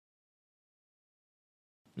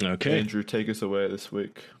Okay. Andrew, take us away this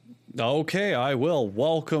week. Okay, I will.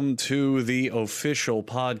 Welcome to the official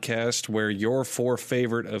podcast where your four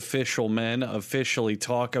favorite official men officially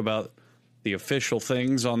talk about the official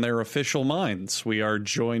things on their official minds. We are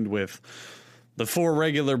joined with the four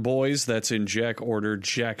regular boys, that's in Jack order: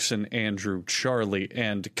 Jackson, Andrew, Charlie,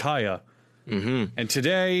 and Kaya. Mm-hmm. And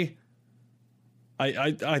today,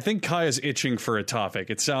 I think Kaya's itching for a topic.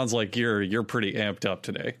 It sounds like you're pretty amped up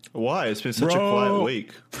today. Why? It's been such a quiet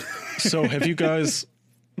week. So have you guys...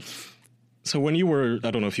 So when you were...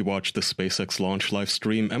 I don't know if you watched the SpaceX launch live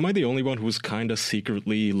stream. Am I the only one who was kind of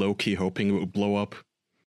secretly low-key hoping it would blow up?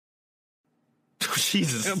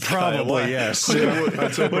 Jesus. Probably, yes. What do you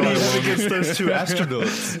have against those two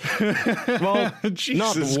astronauts? Well,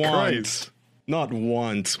 Jesus Christ. Not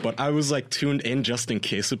once, but I was like tuned in just in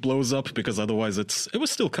case it blows up, because otherwise it was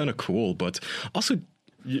still kind of cool. But also,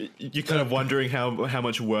 You're kind of wondering how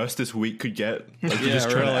much worse this week could get. Like you're just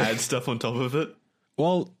trying to add stuff on top of it.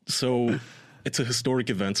 well, so it's a historic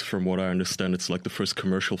event from what I understand. It's like the first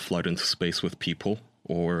commercial flight into space with people,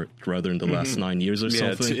 or rather in the last 9 years or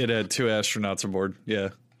something. It had two astronauts aboard. Yeah.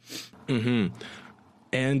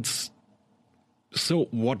 And so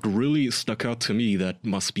what really stuck out to me that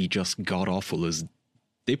must be just god-awful is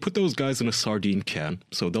they put those guys in a sardine can.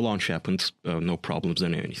 So the launch happened, no problems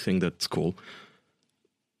and anything, that's cool.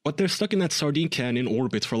 But they're stuck in that sardine can in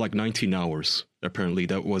orbit for like 19 hours. Apparently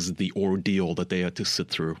that was the ordeal that they had to sit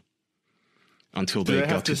through until Do they they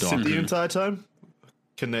got have to to sit dock. the entire time?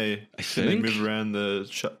 Can they think. move around the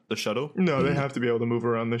shuttle? No, they have to be able to move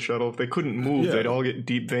around the shuttle. If they couldn't move, Yeah. they'd all get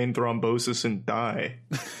deep vein thrombosis and die.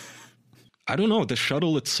 I don't know, the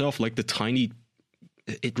shuttle itself, like the tiny...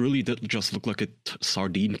 It really did just look like a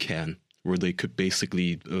sardine can where they could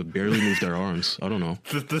basically barely move their arms. I don't know.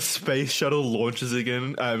 The space shuttle launches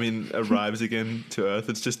again. Arrives again to Earth.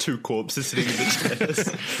 It's just two corpses sitting in the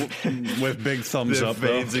chairs. With big thumbs Their up,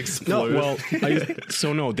 veins though. explode. No,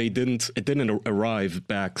 well, no, they didn't. It didn't arrive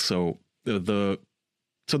back. So the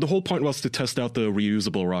whole point was to test out the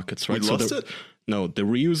reusable rockets, right? We lost it? No, the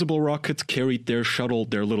reusable rockets carried their shuttle,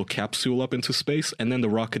 their little capsule, up into space, and then the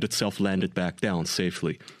rocket itself landed back down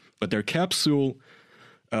safely. But their capsule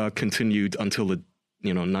continued until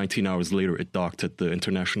 19 hours later, it docked at the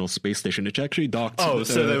International Space Station. It actually docked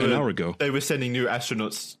an hour ago. They were sending new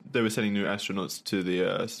astronauts. They were sending new astronauts to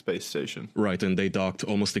the space station. Right, and they docked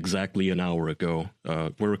almost exactly an hour ago.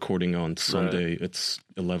 We're recording on Sunday. Right. It's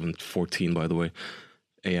 11:14, by the way,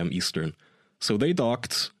 a.m. Eastern. So they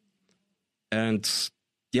docked, and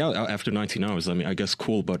yeah, after 19 hours, I guess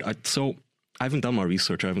cool. But I haven't done my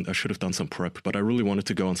research. I should have done some prep, but I really wanted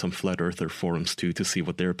to go on some flat earther forums too to see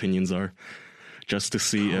what their opinions are. Just to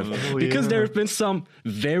see because there have been some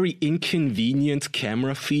very inconvenient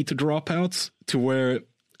camera feed dropouts to where,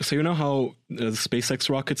 so you know how the SpaceX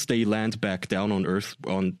rockets, they land back down on Earth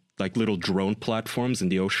on like little drone platforms in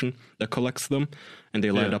the ocean that collects them, and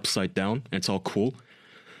they land upside down, and it's all cool.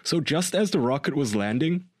 So just as the rocket was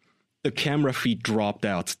landing, the camera feed dropped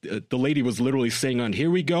out. The lady was literally saying on, "Here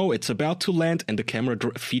we go, it's about to land," and the camera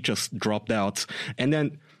feed just dropped out. And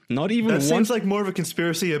then not even that seems like more of a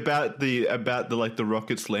conspiracy about the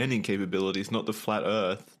rocket's landing capabilities, not the flat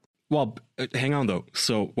Earth. Well, hang on though.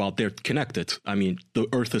 So while they're connected, the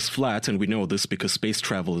Earth is flat, and we know this because space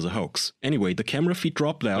travel is a hoax. Anyway, the camera feed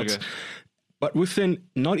dropped out. Okay. But within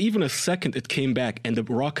not even a second, it came back, and the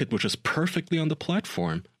rocket, which was perfectly on the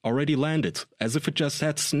platform, already landed, as if it just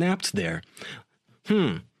had snapped there.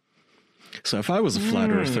 So if I was a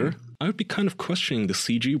flat earther, I would be kind of questioning the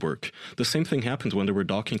CG work. The same thing happened when they were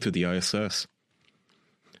docking to the ISS.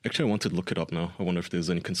 Actually, I wanted to look it up now. I wonder if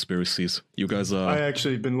there's any conspiracies. You guys... I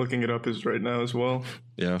actually been looking it up right now as well.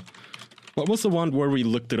 Yeah. What was the one where we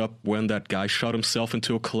looked it up when that guy shot himself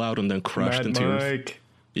into a cloud and then crashed into Earth?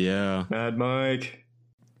 Yeah. Mad Mike.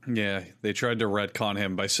 Yeah, they tried to retcon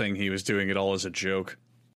him by saying he was doing it all as a joke.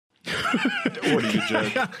 What a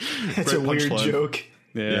joke. It's a weird joke.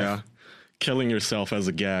 Yeah. Killing yourself as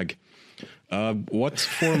a gag. What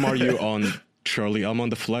forum are you on, Charlie? I'm on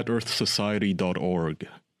the flatearthsociety.org.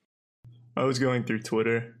 I was going through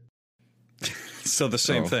Twitter. So the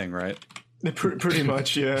same thing, right? Pretty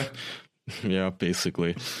much, yeah. Yeah,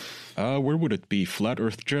 basically. Where would it be? Flat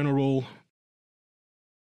Earth General...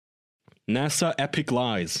 NASA Epic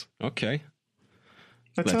Lies. Okay.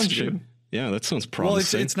 That sounds good. Yeah, that sounds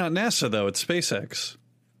promising. Well, it's not NASA, though. It's SpaceX.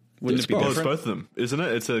 Wouldn't it be different? It's both of them, isn't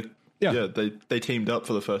it? It's they teamed up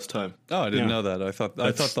for the first time. Oh, I didn't know that. I thought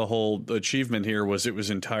the whole achievement here was it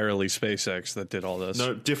was entirely SpaceX that did all this.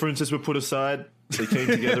 No, differences were put aside. They came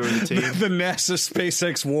together in a team. The NASA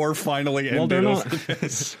SpaceX war finally ended. Well, they're not. over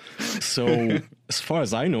this. So, as far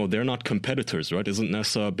as I know, they're not competitors, right? Isn't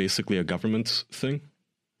NASA basically a government thing?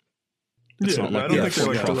 It's Yeah, not like I don't they're think they're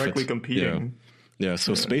like for-profit. directly competing. Yeah,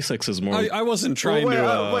 so SpaceX is more. I wasn't trying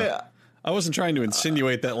Wait. I wasn't trying to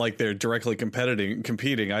insinuate that like they're directly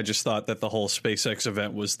competing. I just thought that the whole SpaceX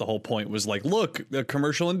event was the whole point was like, look, the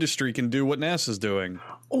commercial industry can do what NASA's doing.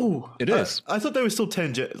 Oh, It is. I thought they were still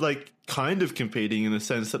kind of competing in the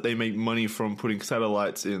sense that they make money from putting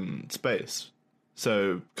satellites in space.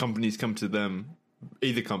 So companies come to them,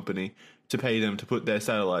 either company, to pay them to put their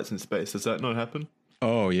satellites in space. Does that not happen?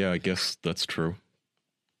 Oh, yeah, I guess that's true.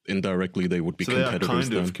 Indirectly, they would be So they are competitors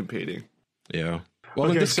kind then. of competing. Yeah. Well,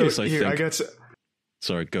 in okay, this so case, I here, think. I got.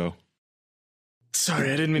 Sorry, go. Sorry,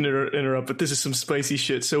 I didn't mean to interrupt, but this is some spicy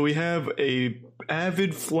shit. So we have a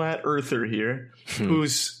avid flat earther here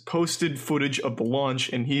who's posted footage of the launch,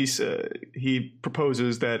 and he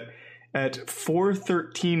proposes that at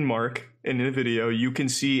 4:13 mark in the video, you can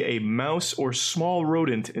see a mouse or small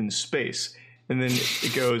rodent in space, and then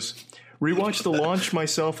it goes. Rewatch the launch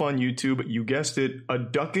myself on YouTube. You guessed it, a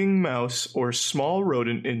ducking mouse or small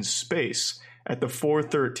rodent in space at the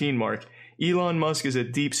 4:13 mark. Elon Musk is a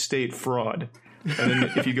deep state fraud. And then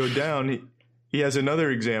if you go down, he has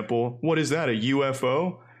another example. What is that, a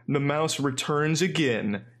UFO? The mouse returns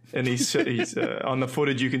again. And he's on the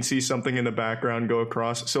footage, you can see something in the background go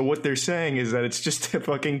across. So what they're saying is that it's just a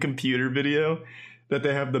fucking computer video that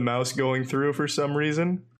they have the mouse going through for some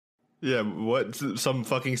reason. Yeah, what? Some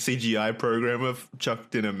fucking CGI programmer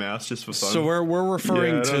chucked in a mouse just for fun? So we're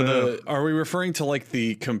referring Yeah, I to don't know. are we referring to like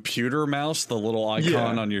the computer mouse, the little icon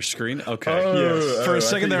Yeah. on your screen? Okay. Yes. For I a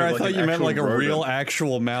second there, I thought thought you you meant meant like like an a actual real rodent.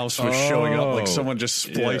 actual mouse was showing up, like someone just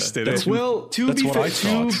spliced it in. Well, to That's be what fair, I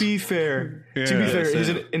thought. to be fair,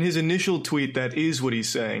 same. in his initial tweet, that is what he's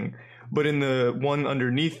saying. But in the one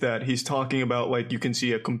underneath that, he's talking about like you can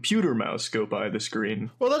see a computer mouse go by the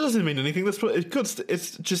screen. Well, that doesn't mean anything.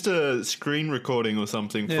 It's just a screen recording or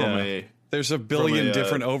something from a. There's a billion From a,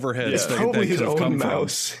 different overheads yeah. that, Probably that his could have come own from.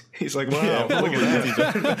 mouse. He's like, wow, Yeah, look at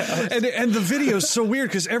that. And the video's so weird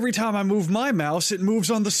because every time I move my mouse, it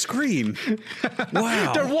moves on the screen.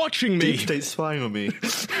 Wow. They're watching me. Deep state spying on me.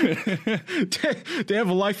 They have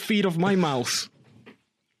a live feed of my mouse.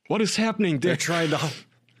 What is happening? They're trying Yeah.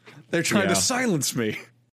 to silence me.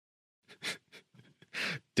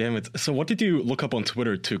 Damn it. So what did you look up on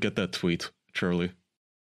Twitter to get that tweet, Charlie?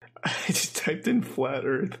 I just typed in flat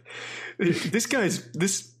Earth.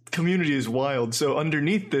 This community is wild. So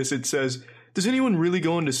underneath this, it says, "Does anyone really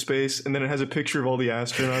go into space?" And then it has a picture of all the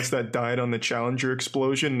astronauts that died on the Challenger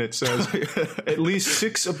explosion. And it says, "At least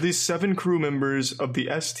 6 of the 7 crew members of the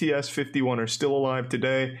STS-51 are still alive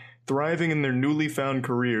today, thriving in their newly found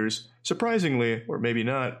careers. Surprisingly, or maybe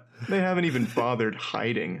not, they haven't even bothered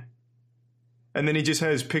hiding." And then he just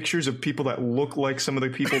has pictures of people that look like some of the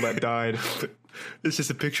people that died. It's just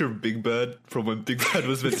a picture of Big Bird from when Big Bird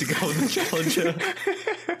was meant to go on the Challenger.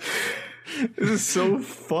 This is so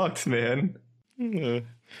fucked, man.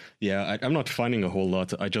 Yeah, I'm not finding a whole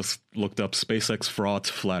lot. I just looked up SpaceX fraud,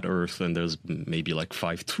 flat Earth, and there's maybe like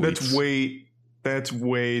 5 tweets. That's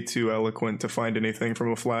way too eloquent to find anything from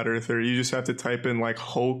a flat earther. You just have to type in like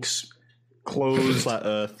hoax, closed,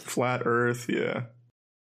 flat Earth. Yeah.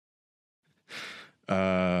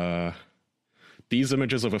 These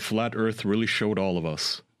images of a flat Earth really showed all of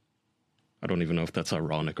us. I don't even know if that's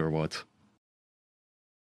ironic or what.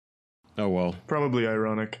 Oh well. Probably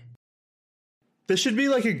ironic. There should be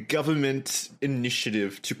like a government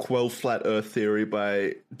initiative to quell flat Earth theory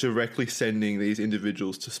by directly sending these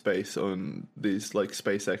individuals to space on these like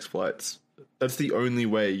SpaceX flights. That's the only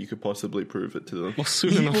way you could possibly prove it to them. Well,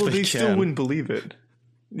 soon enough Well, they they still can. wouldn't believe it.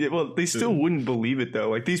 Yeah, well, they still wouldn't believe it though.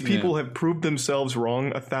 Like these people have proved themselves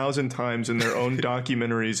wrong 1,000 times in their own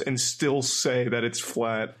documentaries and still say that it's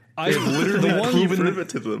flat. I Literally Prove it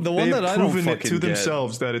to them. The one They've that I don't proven it fucking to get.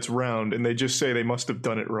 themselves that it's round, and they just say they must have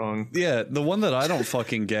done it wrong. Yeah, the one that I don't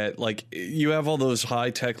fucking get, like, you have all those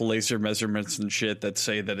high-tech laser measurements and shit that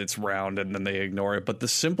say that it's round and then they ignore it. But the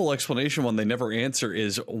simple explanation one they never answer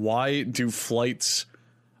is why do flights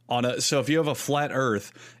on a... So if you have a flat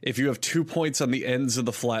Earth, if you have 2 points on the ends of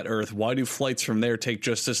the flat Earth, why do flights from there take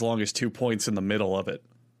just as long as 2 points in the middle of it?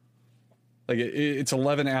 Like, it's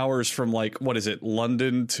 11 hours from, like, what is it,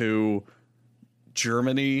 London to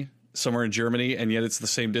Germany, somewhere in Germany, and yet it's the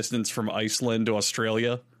same distance from Iceland to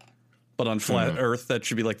Australia. But on flat Earth, that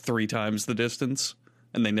should be like 3 times the distance,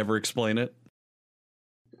 and they never explain it.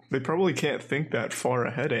 They probably can't think that far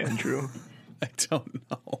ahead, Andrew. I don't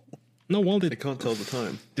know. No, well, They can't tell the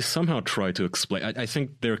time. they somehow try to explain. I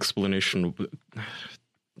think their explanation...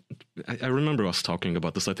 I remember us talking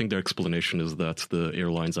about this. I think their explanation is that the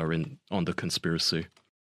airlines are in on the conspiracy.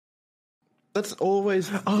 That's always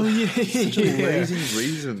such a lazy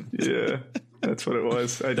reason. Yeah, that's what it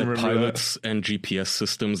was. I didn't That remember pilots and GPS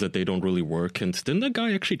systems that they don't really work. And didn't that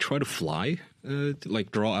guy actually try to fly?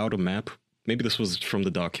 Like draw out a map? Maybe this was from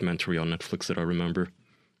the documentary on Netflix that I remember.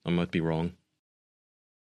 I might be wrong.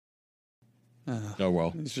 Oh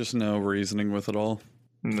well. There's just no reasoning with it all.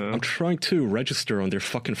 No. I'm trying to register on their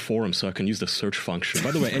fucking forum so I can use the search function.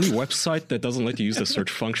 By the way, any website that doesn't let you use the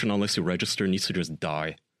search function unless you register needs to just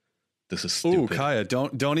die. This is stupid. Ooh, Kaya,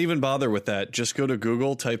 don't even bother with that. Just go to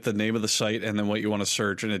Google, type the name of the site, and then what you want to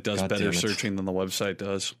search, and it does better searching than the website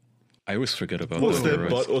does. I always forget about What's that. their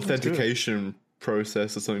bot authentication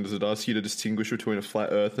process or something? Does it ask you to distinguish between a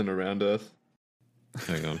flat Earth and a round Earth?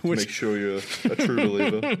 Hang on. Make sure you're a true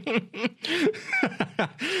believer.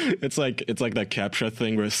 It's like that CAPTCHA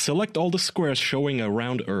thing where select all the squares showing a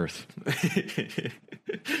round Earth.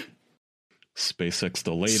 SpaceX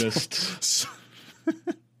the latest.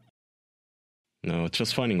 No, it's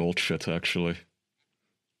just finding old shit, actually.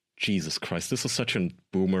 Jesus Christ, this is such a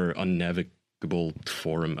boomer, unnavigable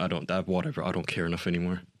forum. I don't care enough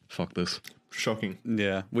anymore. Fuck this. Shocking.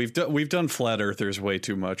 Yeah, we've done flat earthers way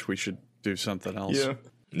too much. We should do something else.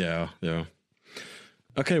 Yeah.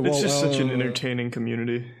 Okay, well, it's just such an entertaining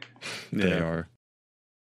community. They are.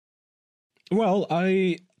 Well,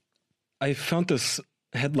 I found this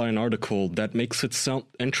headline article that makes it sound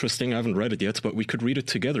interesting. I haven't read it yet, but we could read it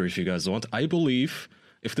together if you guys want. I believe,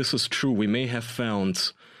 if this is true, we may have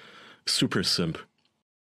Super Simp.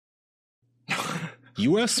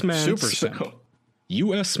 U.S. man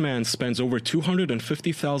spends over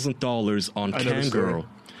 $250,000 on cam girl,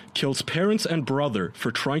 kills parents and brother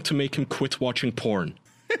for trying to make him quit watching porn.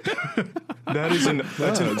 That's an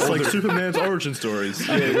It's like Superman's origin stories.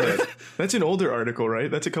 That's an older article,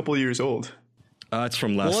 right? That's a couple of years old. It's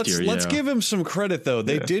from last year. Let's give him some credit though.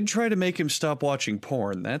 They did try to make him stop watching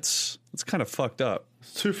porn. That's kind of fucked up.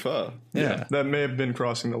 It's too far. Yeah. That may have been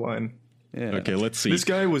crossing the line. Yeah. Okay, let's see. This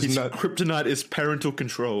guy was nuts. Kryptonite is parental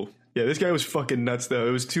control. Yeah, this guy was fucking nuts though.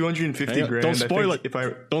 It was $250,000. Don't spoil it. If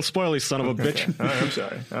I Don't spoil it, son of a bitch.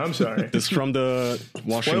 I'm sorry. This is from the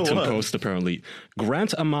Washington Spoil what? Post, apparently.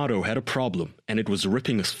 Grant Amato had a problem, and it was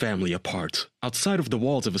ripping his family apart. Outside of the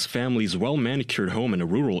walls of his family's well-manicured home in a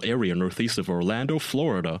rural area northeast of Orlando,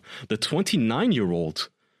 Florida, the 29-year-old...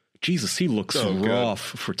 Jesus, he looks rough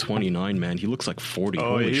for 29, man. He looks like 40.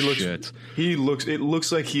 Holy shit. It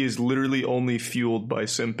looks like he is literally only fueled by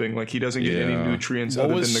simping. Like he doesn't get any nutrients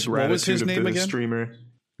other than the gratitude of the streamer.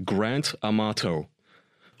 Grant Amato.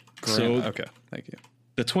 Okay, thank you.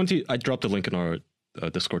 I dropped a link in our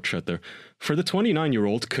Discord chat there. For the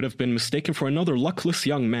 29-year-old could have been mistaken for another luckless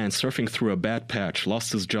young man surfing through a bad patch,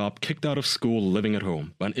 lost his job, kicked out of school, living at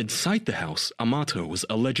home. But inside the house, Amato was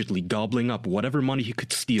allegedly gobbling up whatever money he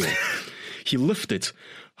could steal. He lifted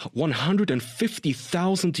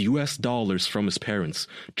 $150,000 from his parents,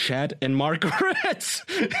 Chad and Margaret.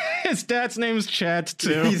 His dad's name is Chad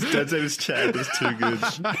too. His dad's name is Chad. That's too good.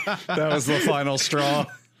 That was the final straw.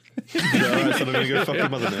 Alright, so I'm gonna go fuck your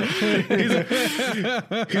mother now.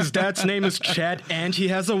 His dad's name is Chad, and he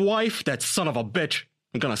has a wife. That son of a bitch.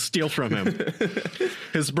 I'm gonna steal from him.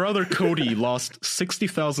 His brother Cody lost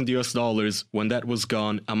 $60,000 when that was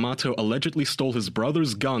gone. Amato allegedly stole his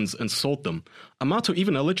brother's guns and sold them. Amato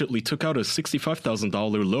even allegedly took out a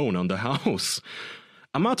 $65,000 loan on the house.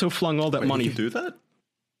 Amato flung all that money. You can do that?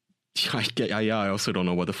 Yeah, I also don't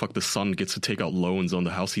know why the fuck the son gets to take out loans on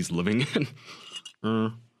the house he's living in.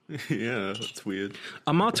 Yeah, that's weird.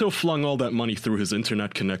 Amato flung all that money through his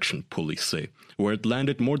internet connection, police say, where it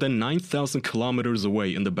landed more than 9,000 kilometers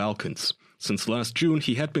away in the Balkans. Since last June,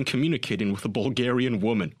 he had been communicating with a Bulgarian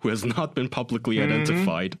woman who has not been publicly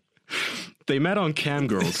identified. They met on cam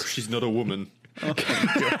girls. She's not a woman. Oh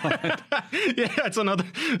my god. Yeah,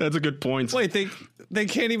 that's a good point. Wait, they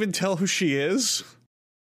can't even tell who she is?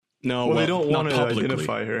 No, well, they don't want to publicly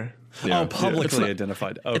identify her. Yeah. Oh, publicly It's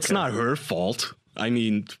identified. Okay. It's not her fault. I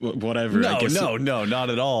mean, whatever. No, I guess no, not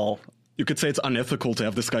at all. You could say it's unethical to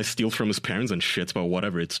have this guy steal from his parents and shit, but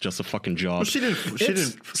whatever. It's just a fucking job. Well, she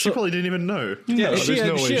probably didn't even know. Yeah, she there's had,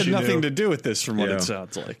 no way she had she nothing knew. to do with this, from what Yeah. it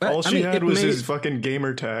sounds like. All she had was it may- his fucking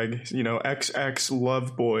gamer tag, XX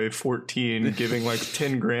Loveboy 14, giving like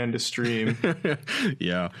 10 grand to stream.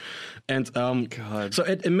 Yeah. And God. so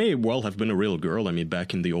it may well have been a real girl. I mean,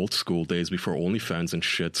 back in the old school days before Onlyfans and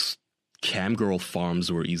shit, cam girl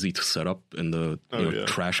farms were easy to set up in the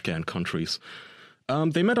trash can countries.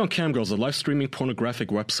 They met on Camgirls, a live streaming pornographic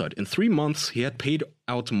website. In 3 months, he had paid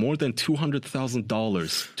out more than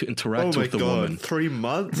 $200,000 to interact with the woman. 3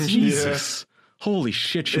 months? Jesus. Holy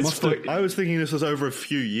shit, she It's must have... I was thinking this was over a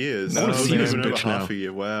few years. No, It was see this even over bitch now. half a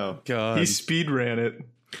year. Wow. God. He speed ran it.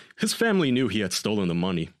 His family knew he had stolen the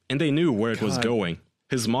money, and they knew where it was God. going.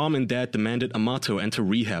 His mom and dad demanded Amato enter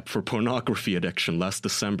rehab for pornography addiction last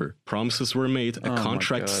December. Promises were made, a my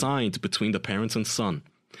contract God. signed between the parents and son.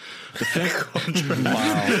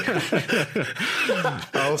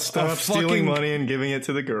 I'll stop stealing fucking- money and giving it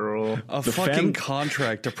to the girl. A The fucking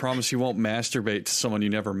contract to promise you won't masturbate to someone you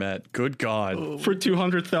never met. Good God. For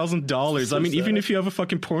 $200,000. I mean, even sad. if you have a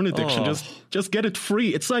fucking porn addiction, Oh. just get it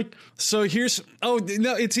free. It's like, So here's... Oh,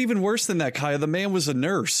 no, it's even worse than that, Kaya. The man was a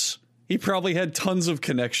nurse. He probably had tons of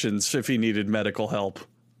connections if he needed medical help.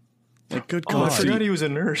 Like, good Oh, I God. forgot he was a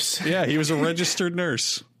nurse. Yeah, he was a registered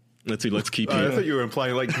nurse. let's see, let's keep I it. thought you were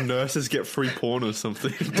implying like nurses get free porn or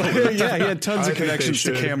something. Yeah, he had tons I of think they connections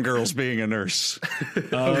to should. cam girls being a nurse.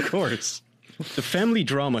 Of course. The family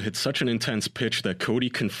drama hit such an intense pitch that Cody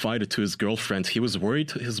confided to his girlfriend he was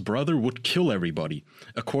worried his brother would kill everybody.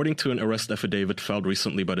 According to an arrest affidavit filed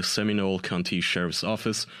recently by the Seminole County Sheriff's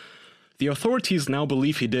Office, the authorities now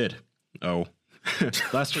believe he did. Oh.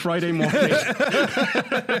 Last Friday morning.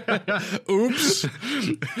 Oops.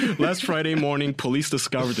 Last Friday morning, police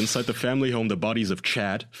discovered inside the family home the bodies of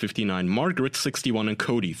Chad, 59, Margaret, 61, and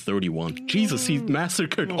Cody, 31. Jesus, he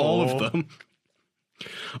massacred all of them.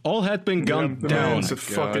 All had been gunned The down. man's a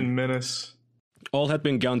fucking menace. All had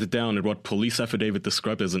been gunned down in what police affidavit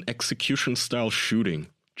described as an execution-style shooting.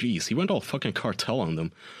 Jeez, he went all fucking cartel on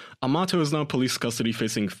them. Amato is now in police custody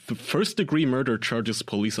facing first-degree murder charges.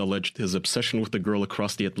 Police alleged his obsession with the girl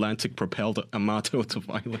across the Atlantic propelled Amato to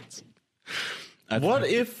violence. What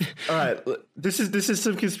if? All right, this is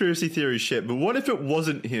some conspiracy theory shit. But what if it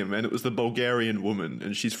wasn't him and it was the Bulgarian woman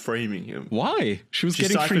and she's framing him? Why? She was She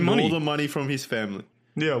getting free siphoned money. all the money from his family.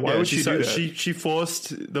 Yeah, why would she do that? She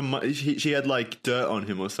forced the money. She had like dirt on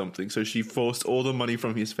him or something, so she forced all the money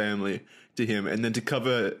from his family to him, and then to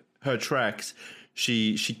cover her tracks,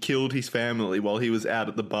 she killed his family while he was out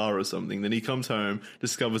at the bar or something. Then he comes home,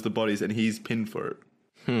 discovers the bodies, and he's pinned for it.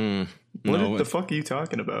 No, The fuck are you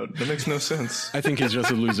talking about? That makes no sense. I think he's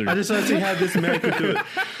just a loser. I just want to see how this man could do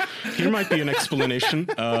it. Here might be an explanation.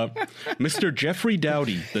 Mr. Jeffrey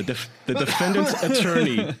Dowdy, the defendant's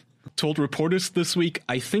attorney, told reporters this week,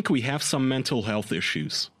 "I think we have some mental health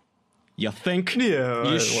issues." You think?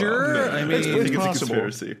 Yeah. You sure? I mean, I think it's a possible.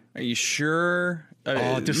 conspiracy. are you sure?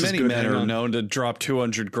 this is Many good, men hang are on. known to drop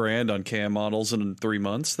 200 grand on cam models in 3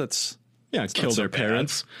 months. That's Yeah, kill so their bad.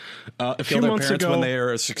 parents. A kill few their months parents ago, when they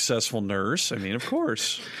are a successful nurse. I mean, of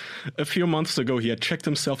course. a few months ago, he had checked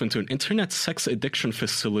himself into an internet sex addiction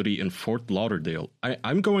facility in Fort Lauderdale.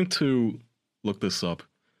 I'm going to look this up.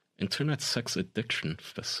 Internet sex addiction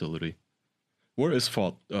facility. Where is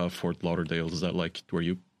Fort Lauderdale? Is that like where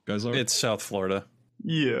you guys are? It's South Florida.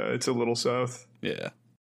 Yeah, it's a little south. Yeah.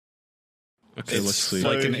 Okay, let's see.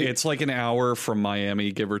 like- It's like an hour from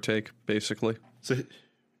Miami, give or take, basically. So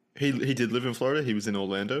he did live in Florida. He was in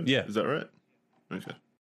Orlando. Yeah. Is that right? Okay.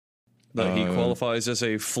 But he qualifies as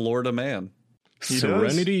a Florida man. He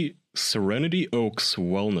Serenity Oaks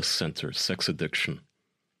Wellness Center, sex addiction.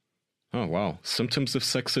 Oh, wow. Symptoms of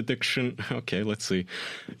sex addiction. Okay, let's see.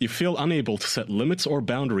 You feel unable to set limits or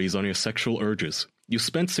boundaries on your sexual urges. You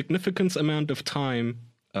spend significant amount of time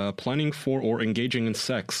planning for or engaging in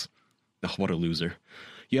sex. Oh, what a loser.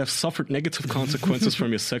 You have suffered negative consequences from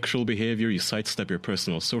your sexual behavior. You sidestep your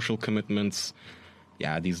personal social commitments.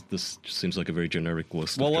 Yeah, this just seems like a very generic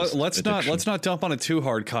list. Well, of just let's addiction. not dump on it too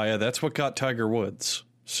hard, Kaya. That's what got Tiger Woods.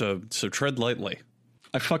 So tread lightly.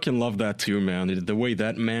 I fucking love that too, man. The way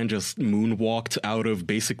that man just moonwalked out of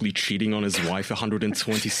basically cheating on his wife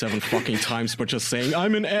 127 fucking times, but just saying,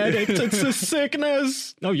 "I'm an addict, it's a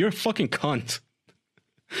sickness." No, you're a fucking cunt.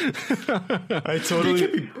 I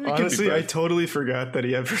totally, honestly, I totally forgot that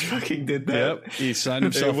he ever fucking did that. Yep. He signed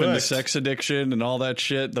himself It into worked. sex addiction and all that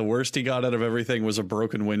shit. The worst he got out of everything was a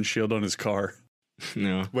broken windshield on his car.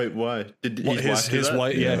 No. Wait, why? Did Well, his wife do his that?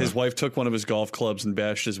 wife, yeah, his wife took one of his golf clubs and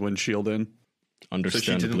bashed his windshield in. So she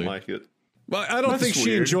Understandably. didn't like it. Well, I don't That's think she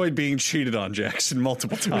weird. enjoyed being cheated on, Jackson,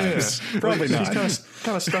 multiple times. Yeah. Probably She's not.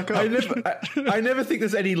 kind of stuck up. I never think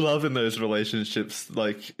there's any love in those relationships,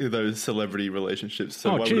 like those celebrity relationships.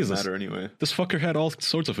 So Oh, why Jesus. would it matter anyway? This fucker had all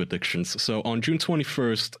sorts of addictions. So on June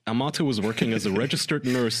 21st, Amato was working as a registered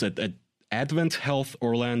nurse at Advent Health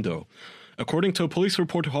Orlando. According to a police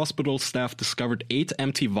report, hospital staff discovered 8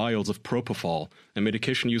 empty vials of propofol, a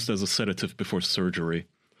medication used as a sedative before surgery.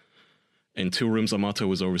 In 2 rooms Amato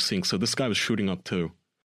was overseeing, so this guy was shooting up too.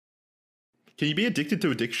 Can you be addicted to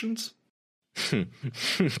addictions?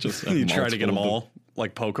 Just You try to get them multiple all,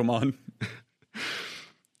 like Pokemon.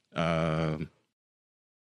 of them.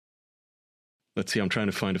 Let's see, I'm trying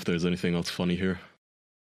to find if there's anything else funny here.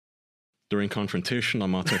 During confrontation,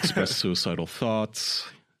 Amato expressed suicidal thoughts,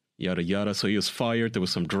 yada yada. So he was fired. There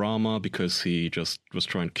was some drama because he just was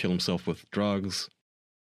trying to kill himself with drugs.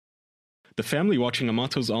 The family watching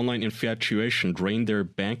Amato's online infatuation drain their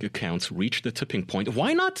bank accounts reached the tipping point.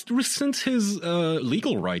 Why not rescind his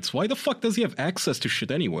legal rights? Why the fuck does he have access to shit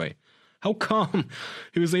anyway? How come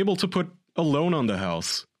he was able to put a loan on the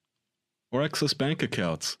house or access bank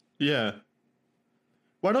accounts? Yeah.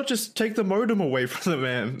 Why not just take the modem away from the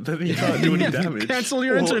man? Then he can't do any damage. Cancel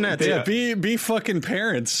your internet. Yeah, be fucking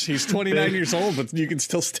parents. He's 29 years old, but you can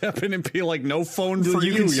still step in and be like, no phone for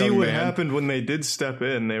you, You can see young what man. happened when they did step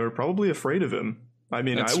in. They were probably afraid of him. I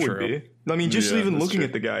mean, That's I would true. be. I mean, just Yeah, even that's looking true.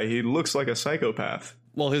 at the guy, he looks like a psychopath.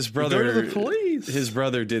 Well, his Go brother, to the police. his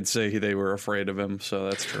brother did say they were afraid of him, so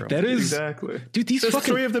that's true. That is... Exactly. Dude, these There's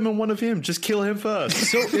fucking... 3 of them and 1 of him. Just kill him first.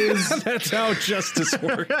 So is... That's how justice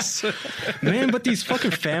works. Man, but these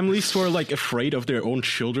fucking families who are like afraid of their own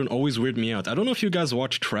children always weird me out. I don't know if you guys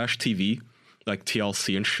watch trash TV, like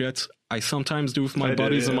TLC and shit. I sometimes do with my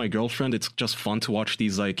buddies and my girlfriend. It's just fun to watch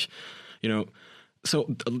these, like, you know.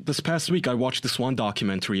 So this past week, I watched this one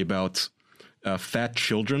documentary about fat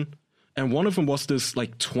children. And one of them was this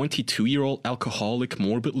like 22-year-old alcoholic,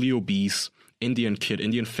 morbidly obese Indian kid,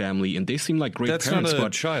 Indian family, and they seem like great That's parents. not a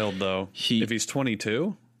but child, though. If he's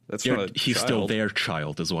 22, that's not a he's child. still their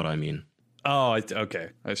child, is what I mean. Oh, okay.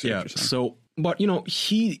 I see what you're saying. So, but you know,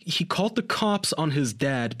 he called the cops on his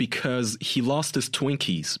dad because he lost his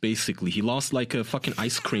Twinkies. Basically, he lost like a fucking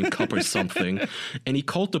ice cream cup or something, and he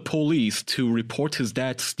called the police to report his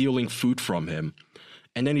dad stealing food from him.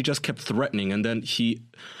 And then he just kept threatening, and then he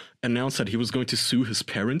announced that he was going to sue his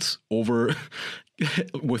parents over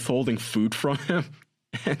withholding food from him.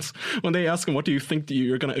 And when they asked him, what do you think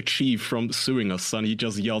you're going to achieve from suing us, son? He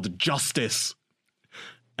just yelled, justice.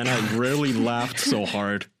 And I rarely laughed so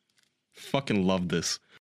hard. Fucking love this.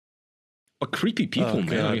 But creepy people,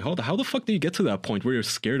 man. I mean, how the fuck do you get to that point where you're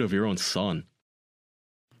scared of your own son?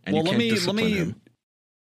 And Well, you can't discipline him?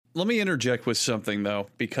 let me interject with something, though,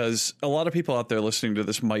 because a lot of people out there listening to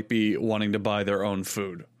this might be wanting to buy their own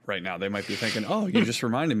food right now. They might be thinking, "Oh, you just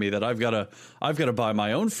reminded me that I've got to buy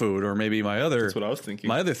my own food, or maybe That's what I was thinking.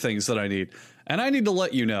 my other things that I need." And I need to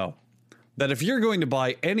let you know that if you're going to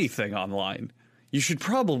buy anything online, you should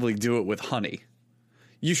probably do it with Honey.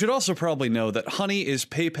 You should also probably know that Honey is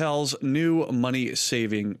PayPal's new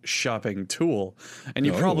money-saving shopping tool, and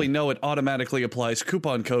you probably know it automatically applies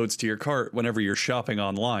coupon codes to your cart whenever you're shopping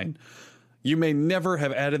online. You may never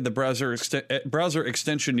have added the browser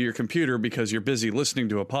extension to your computer because you're busy listening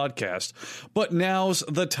to a podcast, but now's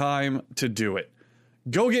the time to do it.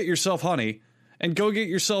 Go get yourself Honey, and go get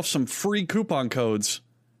yourself some free coupon codes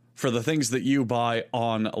for the things that you buy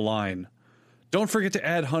online. Don't forget to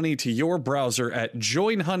add Honey to your browser at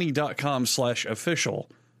joinhoney.com/official.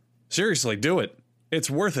 Seriously, do it. It's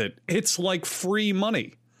worth it. It's like free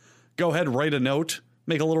money. Go ahead, write a note,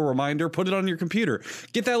 make a little reminder, put it on your computer.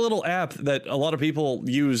 Get that little app that a lot of people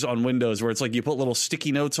use on Windows where it's like you put little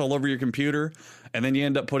sticky notes all over your computer and then you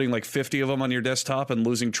end up putting like 50 of them on your desktop and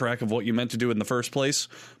losing track of what you meant to do in the first place.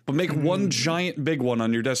 But make one giant big one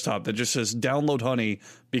on your desktop that just says download Honey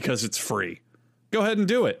because it's free. Go ahead and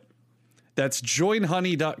do it. That's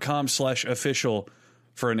joinhoney.com/official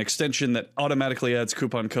for an extension that automatically adds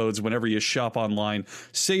coupon codes whenever you shop online.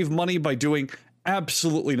 Save money by doing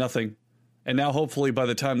absolutely nothing. And now, hopefully, by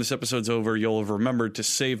the time this episode's over, you'll have remembered to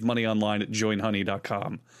save money online at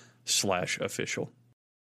joinhoney.com/official.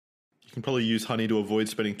 You can probably use Honey to avoid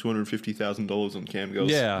spending $250,000 on cam girls.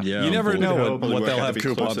 Yeah, Yeah, you never I'm know voting. what they'll Work out to have be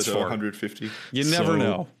coupons closer to for. 150. You never So-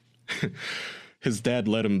 know. His dad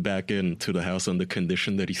let him back into the house on the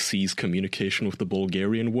condition that he ceased communication with the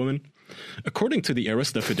Bulgarian woman. According to the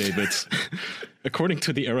arrest affidavit,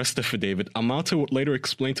 Amato would later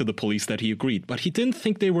explain to the police that he agreed, but he didn't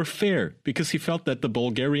think they were fair because he felt that the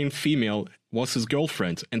Bulgarian female was his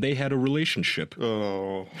girlfriend and they had a relationship.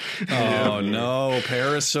 Oh. Oh, no.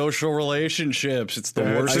 Parasocial relationships. It's the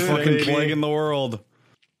That's worst it, fucking baby. plague in the world.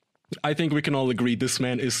 I think we can all agree this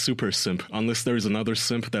man is super simp, unless there's another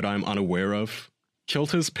simp that I'm unaware of.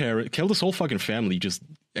 Killed his whole fucking family, just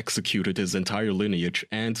executed his entire lineage,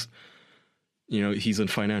 and, you know, he's in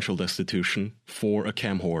financial destitution for a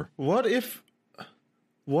cam whore. What if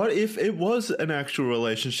it was an actual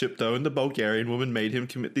relationship, though, and the Bulgarian woman made him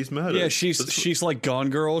commit these murders? Yeah, she's like Gone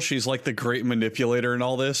Girl. She's like the great manipulator in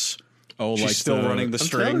all this. Oh, She's like still running the I'm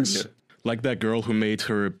telling strings. you. Like that girl who made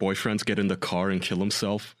her boyfriends get in the car and kill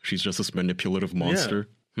himself. She's just this manipulative monster.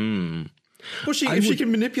 Well, if she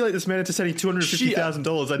can manipulate this man into sending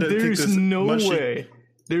 $250,000, I don't think There's there's no much way.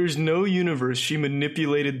 There's no universe she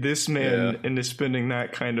manipulated this man into spending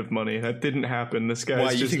that kind of money. That didn't happen. This guy's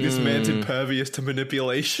Why, you just... think this man's impervious to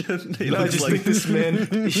manipulation? I just think this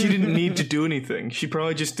man, she didn't need to do anything. She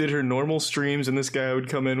probably just did her normal streams, and this guy would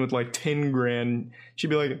come in with like 10 grand. She'd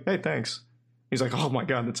be like, hey, thanks. He's like, oh my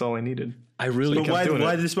God, that's all I needed. I really... But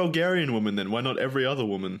why this Bulgarian woman then? Why not every other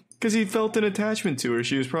woman? Because he felt an attachment to her.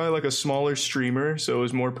 She was probably like a smaller streamer, so it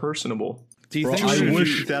was more personable. Do you think I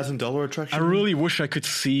wish $1,000 attraction. I really wish I could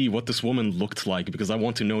see what this woman looked like, because I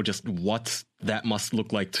want to know just what that must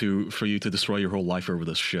look like for you to destroy your whole life over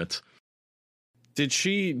this shit. Did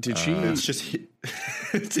she? It's just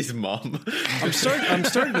it's his mom. I'm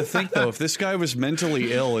starting to think though, if this guy was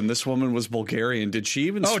mentally ill and this woman was Bulgarian, did she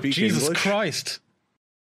even speak Jesus English? Christ!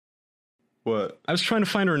 What? I was trying to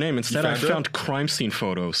find her name. Instead, I found crime scene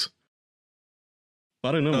photos.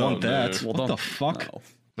 I didn't want that. Well, what the fuck?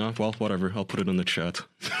 No. Oh, well, whatever. I'll put it in the chat.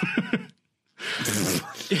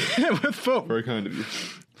 Very kind of you.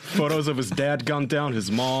 Photos of his dad gunned down, his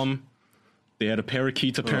mom. They had a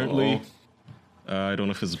parakeet, apparently. I don't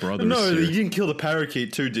know if his brother. No, he didn't kill the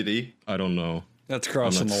parakeet too, did he? I don't know. That's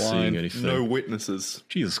crossing the line. Anything. No witnesses.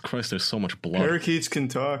 Jesus Christ, there's so much blood. Parakeets can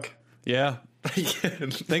talk. Yeah.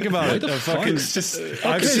 Think about it.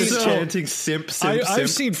 I've seen chanting simp. I've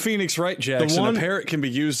seen Phoenix Wright Jacks, and a parrot can be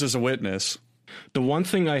used as a witness. The one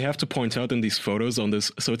thing I have to point out in these photos on this,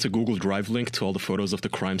 so it's a Google Drive link to all the photos of the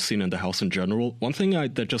crime scene and the house in general. One thing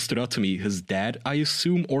that just stood out to me, his dad, I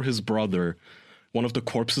assume, or his brother, one of the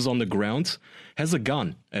corpses on the ground, has a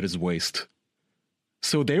gun at his waist.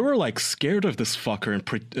 So they were like scared of this fucker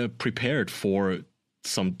and prepared for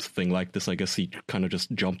something like this. I guess he kind of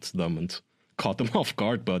just jumped them and caught them off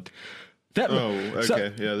guard, but...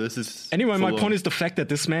 this is... Anyway, my point is the fact that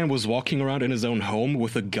this man was walking around in his own home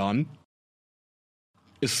with a gun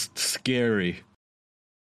is scary.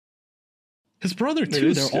 His brother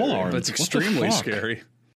too, they're all armed. That's extremely scary.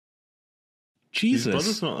 Jesus. His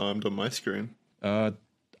brother's not armed on my screen. I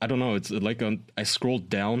don't know, it's like I scrolled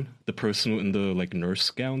down, the person in the like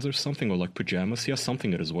nurse gowns or something, or like pajamas, he has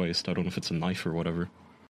something at his waist. I don't know if it's a knife or whatever.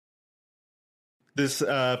 This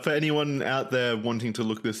for anyone out there wanting to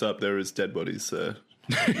look this up, there is dead bodies.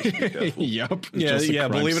 Yep. Yeah.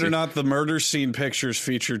 Believe it or not, the murder scene pictures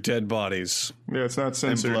feature dead bodies. Yeah, it's not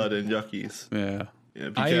censored. And blood and yuckies. Yeah.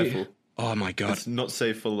 Be careful. Oh my God. It's not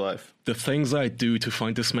safe for life. The things I do to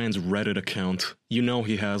find this man's Reddit account. You know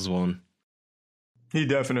he has one. He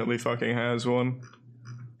definitely fucking has one.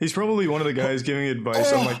 He's probably one of the guys giving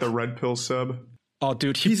advice on like the Red Pill sub. Oh,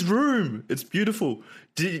 dude, his room. It's beautiful.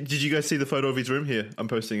 Did you guys see the photo of his room? Here, I'm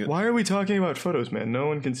posting it. Why are we talking about photos, man? No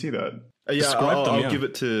one can see that. I'll give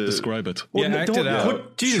it to... Describe it. Well, act it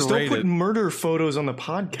out. Don't put murder photos on the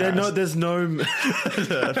podcast. There's no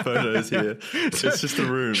photos here. It's just a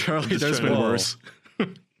room. Charlie, there's been worse.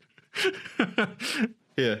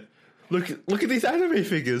 Here. Look at these anime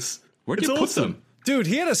figures. Where'd you put them? Dude,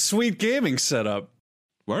 he had a sweet gaming setup.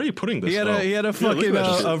 Where are you putting this? He had a fucking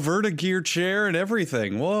a Vertigear chair and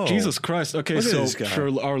everything. Whoa. Jesus Christ. Okay, so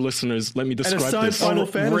for our listeners, let me describe this. Final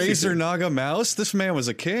Fantasy Razer Naga mouse. This man was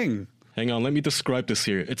a king. Hang on, let me describe this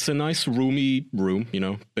here. It's a nice roomy room,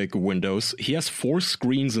 big windows. He has 4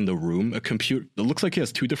 screens in the room. A computer. It looks like he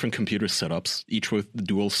has 2 different computer setups, each with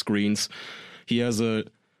dual screens. He has a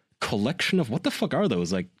collection of, what the fuck are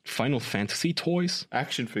those? Like Final Fantasy toys?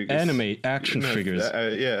 Action figures. Anime action figures.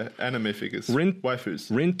 Anime figures.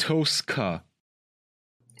 Waifus. Rintoska.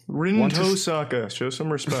 Rintosaka. Show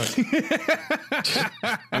some respect.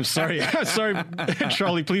 I'm sorry,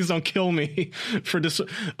 Charlie, please don't kill me for this.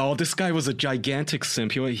 Oh, this guy was a gigantic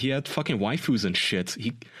simp. He had fucking waifus and shit.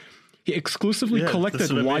 He exclusively collected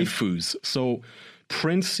waifus. So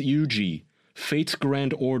Prince Yuji, Fate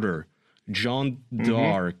Grand Order, John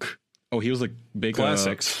Dark. Oh, he was like big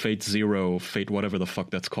classics. Fate Zero, Fate whatever the fuck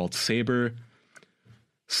that's called. Saber,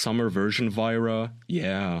 Summer Version Vira.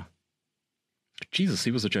 Yeah. Jesus, he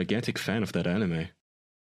was a gigantic fan of that anime.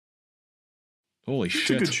 Holy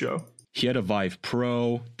shit. It's a good show. He had a Vive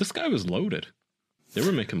Pro. This guy was loaded. They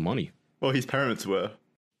were making money. Well, his parents were.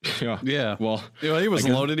 Yeah. Well, he was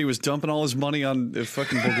loaded. He was dumping all his money on a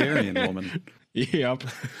fucking Bulgarian woman. Yep.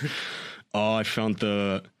 Oh, I found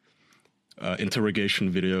the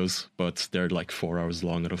interrogation videos, but they're like 4 hours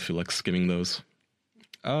long. I don't feel like skimming those.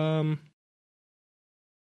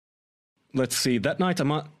 Let's see. That night,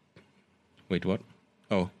 Wait, what?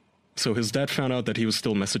 Oh. So his dad found out that he was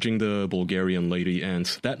still messaging the Bulgarian lady, and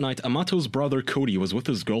that night, Amato's brother Cody was with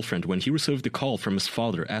his girlfriend when he received a call from his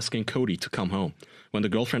father asking Cody to come home. When the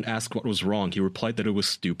girlfriend asked what was wrong, he replied that it was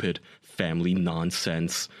stupid, family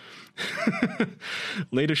nonsense.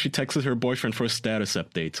 Later, she texted her boyfriend for a status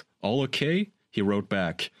update. All okay? He wrote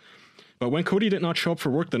back. But when Cody did not show up for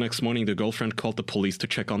work the next morning, the girlfriend called the police to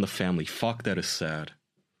check on the family. Fuck, that is sad.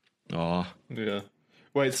 Aw. Yeah.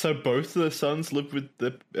 Wait, so both the sons live with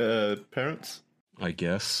the parents? I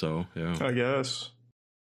guess so, yeah. I guess.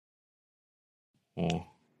 Oh.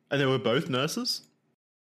 And they were both nurses?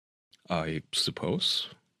 I suppose.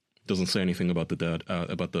 Doesn't say anything about the dad,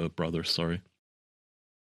 about the brother, sorry.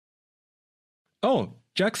 Oh,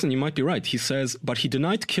 Jackson, you might be right. He says, but he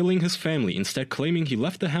denied killing his family, instead claiming he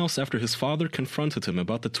left the house after his father confronted him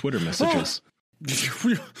about the Twitter messages.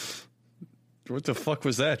 What the fuck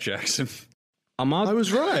was that, Jackson? I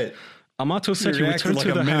was right. Amato said he returned like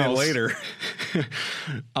to the minute house later.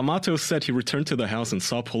 Amato said he returned to the house and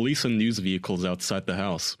saw police and news vehicles outside the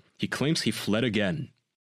house. He claims he fled again.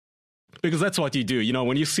 Because that's what you do. You know,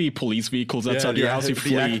 when you see police vehicles outside your house, you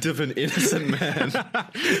flee. The act of an innocent man.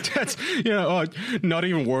 That's, you know, not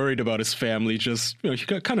even worried about his family. Just, you know, he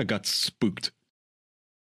kind of got spooked.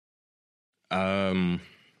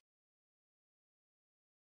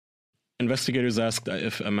 Investigators asked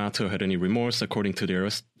if Amato had any remorse. According to the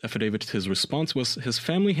arrest affidavit, his response was his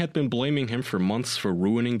family had been blaming him for months for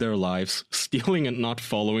ruining their lives, stealing and not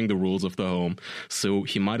following the rules of the home, so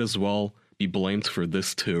he might as well be blamed for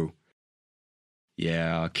this too.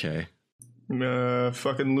 Yeah, okay.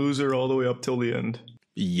 Fucking loser all the way up till the end.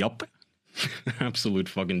 Yup. Absolute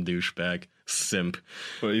fucking douchebag. Simp.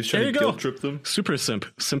 Well, he's trying to guilt trip them. Super simp.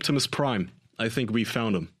 Symptomus Prime. I think we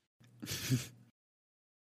found him.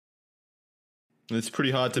 It's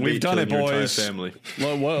pretty hard to We've beat done it, killing your boys. entire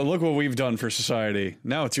family. Look what we've done for society.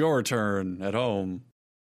 Now it's your turn at home.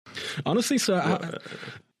 Honestly, so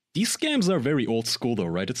these scams are very old school though,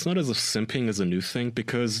 right? It's not as if simping is a new thing,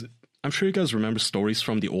 because I'm sure you guys remember stories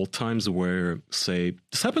from the old times where, say,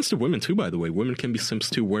 this happens to women too, by the way. Women can be simps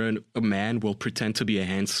too, where a man will pretend to be a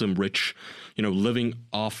handsome, rich, you know, living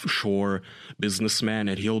offshore businessman,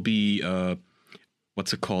 and he'll be,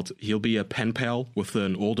 what's it called? He'll be a pen pal with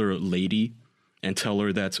an older lady and tell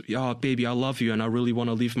her that, yeah, baby, I love you and I really want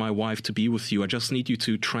to leave my wife to be with you. I just need you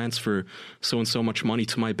to transfer so and so much money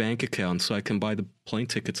to my bank account so I can buy the plane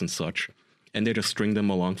tickets and such. And they just string them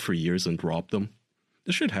along for years and rob them.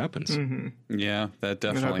 This shit happens. Mm-hmm. Yeah, that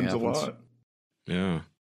definitely happens. A lot. Yeah.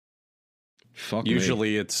 Fuck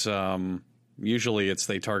usually me. it's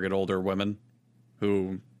they target older women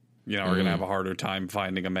who, you know, are going to have a harder time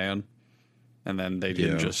finding a man, and then they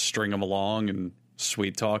just string them along and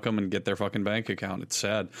sweet talk them and get their fucking bank account. It's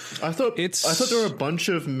sad. I thought there were a bunch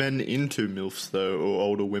of men into MILFs though, or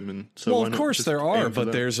older women. So well, of course there are,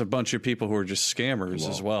 but there's a bunch of people who are just scammers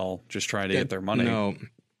as well, just trying to get their money. No,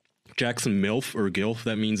 Jackson, MILF or GILF,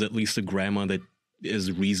 that means at least a grandma that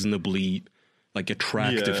is reasonably like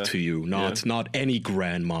attractive to you. Not any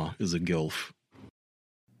grandma is a GILF.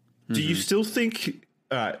 Do you still think?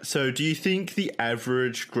 So do you think the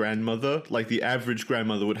average grandmother,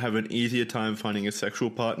 would have an easier time finding a sexual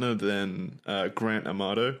partner than Grant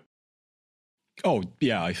Amato? Oh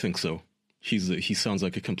yeah, I think so. He sounds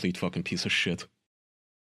like a complete fucking piece of shit.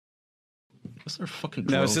 What's their fucking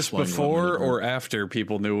now, is this before or after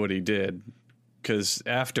people knew what he did? Because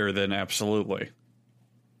after, then absolutely.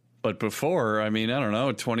 But before, I mean, I don't know,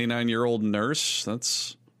 a 29-year-old nurse,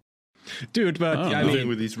 that's... Dude, but I mean,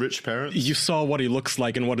 with these rich parents, you saw what he looks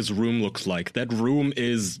like and what his room looks like. That room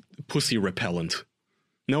is pussy repellent.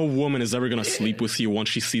 No woman is ever gonna sleep with you once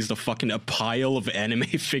she sees a pile of anime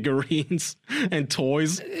figurines and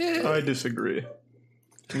toys. I disagree.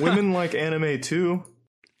 Women like anime too.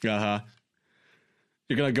 Uh-huh.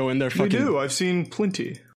 You're gonna go in there fucking... They do, I've seen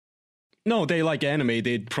plenty. No, they like anime.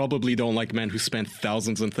 They probably don't like men who spend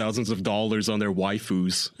thousands and thousands of dollars on their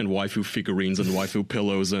waifus and waifu figurines and waifu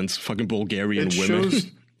pillows and fucking Bulgarian women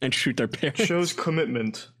and shoot their parents. Shows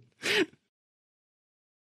commitment.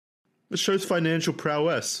 It shows financial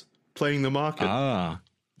prowess, playing the market. Ah,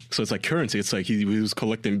 so it's like currency. It's like he was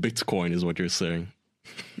collecting Bitcoin is what you're saying.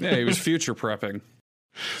 Yeah, he was future prepping.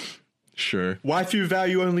 Sure. Waifu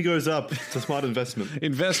value only goes up. It's a smart investment.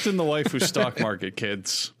 Invest in the waifu stock market,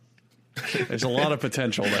 kids. There's a lot of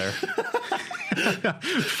potential there.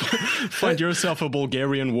 Find yourself a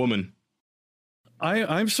Bulgarian woman.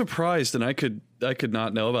 I'm surprised, and I could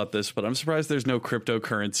not know about this, but I'm surprised there's no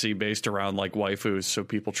cryptocurrency based around like waifus, so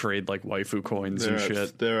people trade like waifu coins and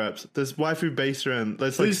shit. There are apps. There's waifu based around.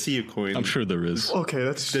 Let's like see a coin. I'm sure there is. Okay,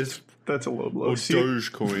 that's a low blow. Or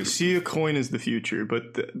Dogecoin. See a coin is the future,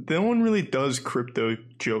 but no one really does crypto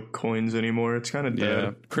joke coins anymore. It's kind of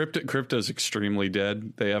dead. Yeah, crypto's extremely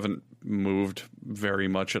dead. They haven't moved very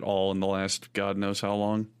much at all in the last God knows how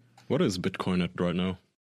long. What is Bitcoin at right now?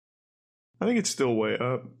 I think it's still way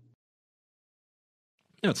up.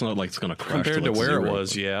 Yeah, it's not like it's gonna crash compared to to where zero, it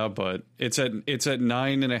was. Yeah, but it's at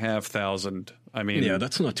 9,500. I mean, Yeah,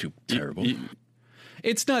 that's not too terrible.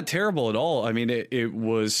 it's not terrible at all. I mean, it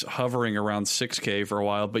was hovering around 6K for a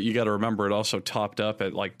while, but you got to remember it also topped up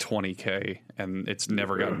at like 20K, and it's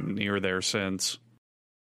never gotten near there since.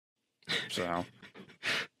 So,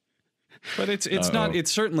 but it's not.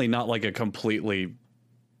 It's certainly not like a completely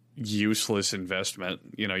useless investment.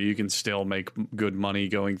 You know, you can still make good money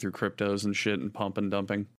going through cryptos and shit and pump and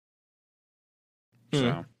dumping.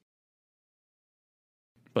 So,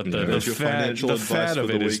 but the fat of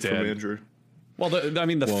it is dead. Well,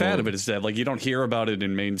 the fat of it is dead. Like, you don't hear about it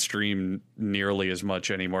in mainstream nearly as much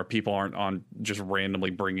anymore. People aren't on just randomly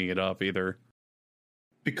bringing it up either.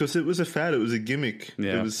 Because it was a fad. It was a gimmick.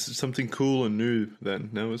 Yeah. It was something cool and new then.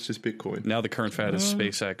 Now it's just Bitcoin. Now the current fad is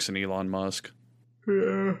SpaceX and Elon Musk.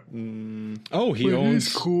 Yeah. Oh, he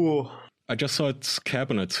owns... cool. I just saw its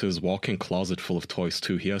cabinet, his walk-in closet full of toys,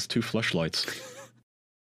 too. He has 2 fleshlights.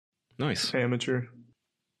 Nice. Amateur.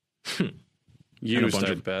 Used,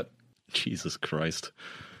 I bet. Jesus Christ.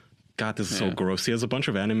 God, this is so gross. He has a bunch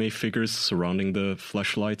of anime figures surrounding the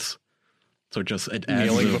fleshlights. So just...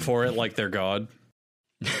 Kneeling before it like they're God.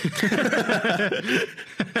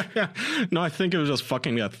 No, I think it was just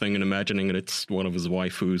fucking that thing and imagining that it's one of his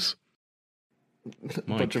waifus. A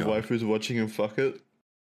bunch of waifus watching him fuck it.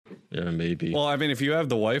 Yeah, maybe. Well, I mean, if you have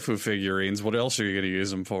the waifu figurines, what else are you going to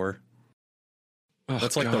use them for? Oh,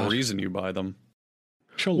 that's like the reason you buy them.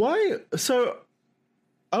 Why? So,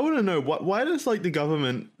 I want to know, why does like the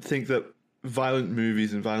government think that violent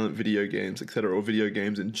movies and violent video games, etc., or video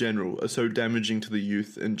games in general, are so damaging to the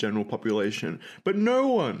youth and general population, but no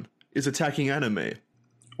one is attacking anime?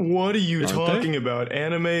 What are you talking about?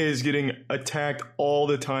 Anime is getting attacked all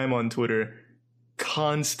the time on Twitter.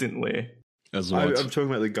 Constantly. As what? I'm talking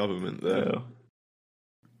about the government, though.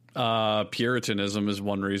 Puritanism is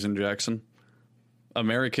one reason, Jackson.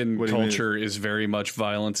 American culture is very much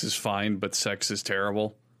violence is fine, but sex is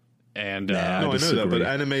terrible. And no, I know that, but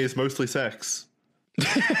anime is mostly sex. No,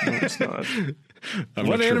 it's not.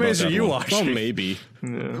 What animes are you watching? Well, maybe.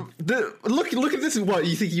 Yeah. Look at this. What,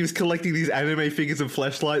 you think he was collecting these anime figures and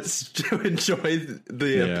fleshlights to enjoy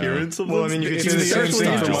the appearance of them? Well, I mean, you could say the same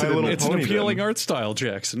thing for My Little Pony. It's an appealing art style,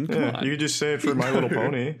 Jackson. Come on. You could just say it for My Little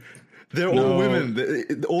Pony. They're all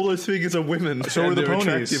women. All those figures are women. So are the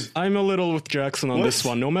ponies. Attractive. I'm a little with Jackson on this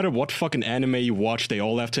one. No matter what fucking anime you watch, they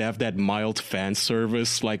all have to have that mild fan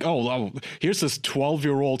service. Like, oh here's this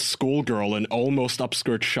 12-year-old schoolgirl in almost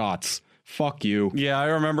upskirt shots. Fuck you. Yeah, I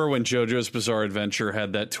remember when JoJo's Bizarre Adventure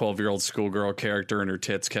had that 12-year-old schoolgirl character and her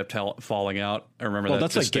tits kept falling out. I remember that. Well,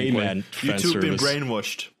 that's like gay man fan You two have been service.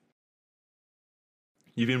 brainwashed.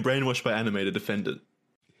 You've been brainwashed by anime to defend it.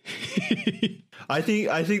 I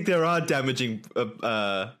think there are damaging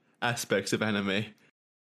aspects of anime.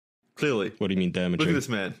 Clearly. What do you mean damaging? Look at this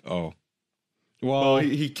man. Oh. Well,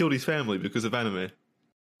 he killed his family because of anime.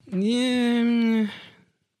 Yeah.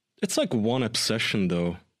 It's like one obsession,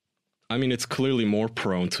 though. I mean, it's clearly more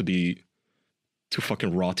prone to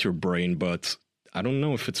fucking rot your brain, but I don't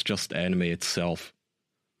know if it's just anime itself.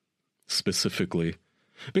 Specifically.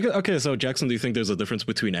 Because, okay, so Jackson, do you think there's a difference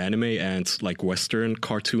between anime and like Western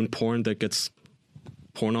cartoon porn that gets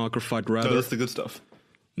pornographied rather? No, that's the good stuff.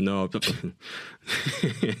 No.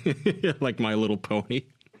 Like My Little Pony.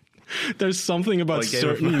 There's something about like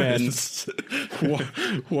certain men who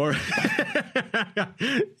are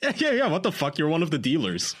yeah, what the fuck? You're one of the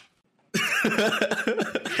dealers.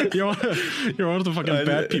 you're one of the fucking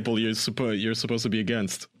bad people you're supposed to be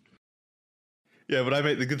against. Yeah, but I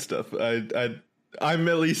make the good stuff. I'm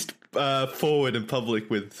at least forward in public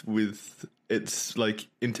with its like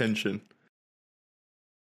intention.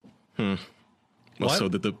 Well, so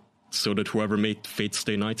did whoever made Fate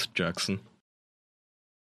Stay Night, Jackson.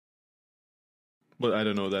 Well, I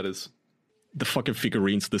don't know what that is. The fucking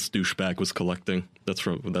figurines this douchebag was collecting. That's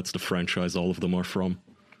the franchise all of them are from.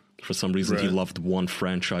 For some reason, he loved one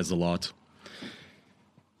franchise a lot.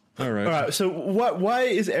 All right. So why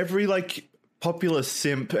is every like popular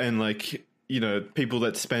simp and like, you know, people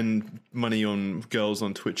that spend money on girls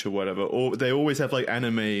on Twitch or whatever, or they always have like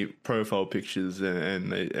anime profile pictures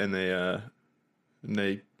and they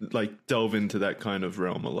like delve into that kind of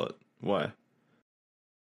realm a lot? Why?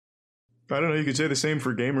 I don't know. You could say the same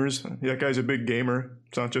for gamers. That guy's a big gamer.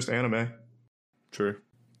 It's not just anime. True.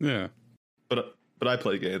 Yeah. But I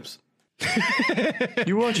play games.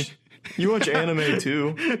 You watch anime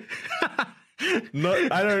too. No,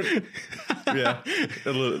 I don't. Yeah,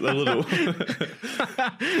 a little.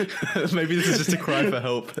 Maybe this is just a cry for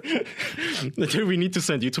help. Do we need to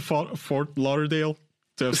send you to Fort Lauderdale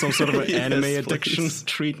to have some sort of an anime addiction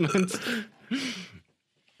treatment?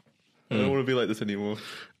 I don't want to be like this anymore.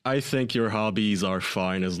 I think your hobbies are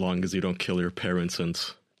fine as long as you don't kill your parents and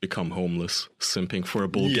become homeless, simping for a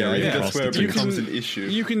Bulgarian that's where it prostitute. becomes an issue.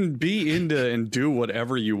 You can be into and do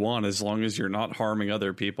whatever you want as long as you're not harming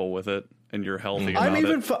other people with it and you're healthy about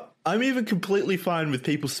it. I'm even completely fine with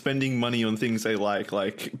people spending money on things they like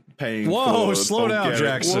paying. Whoa, for slow down,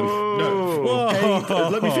 Bulgarian- Jackson. No,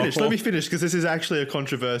 paying, let me finish because this is actually a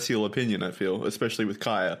controversial opinion. I feel, especially with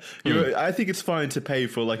Kaya. I think it's fine to pay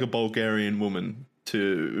for like a Bulgarian woman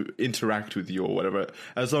to interact with you or whatever,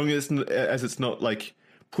 as long as it's not like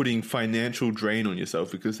putting financial drain on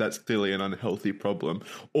yourself, because that's clearly an unhealthy problem,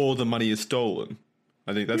 or the money is stolen.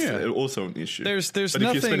 I think that's also an issue. There's but nothing.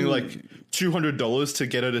 if you're spending like $200 to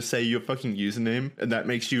get her to say your fucking username, and that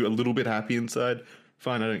makes you a little bit happy inside,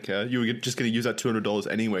 fine, I don't care. You were just going to use that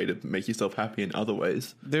 $200 anyway to make yourself happy in other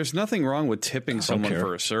ways. There's nothing wrong with tipping someone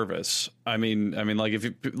for a service. I mean, like if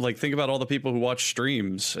you like think about all the people who watch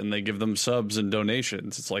streams and they give them subs and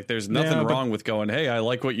donations. It's like there's nothing wrong with going, "Hey, I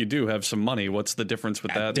like what you do. Have some money." What's the difference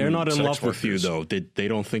with that? They're not in love workers? with you, though. They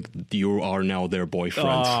don't think you are now their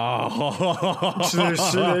boyfriend.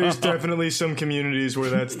 So there's definitely some communities where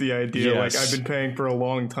that's the idea. Yes. Like, I've been paying for a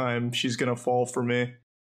long time. She's gonna fall for me.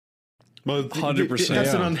 Well, 100%.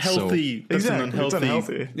 That's an unhealthy. That's Exactly. an It's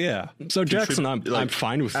unhealthy. Yeah. So Jackson, I'm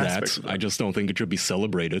fine with that. aspects of that. I just don't think it should be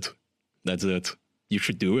celebrated. That's it. You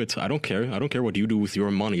should do it. I don't care. I don't care what you do with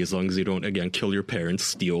your money as long as you don't, again, kill your parents,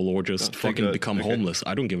 steal, or just fucking become homeless.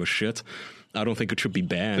 I don't give a shit. I don't think it should be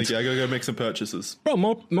banned. I gotta go make some purchases. Bro,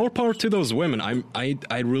 more power to those women.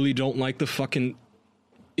 I really don't like the fucking,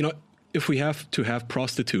 if we have to have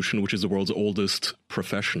prostitution, which is the world's oldest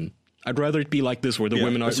profession, I'd rather it be like this, where the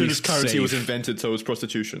women are as soon at as least currency safe. was invented, so was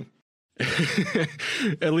prostitution.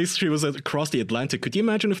 At least she was across the Atlantic. Could you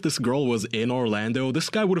imagine if this girl was in Orlando? This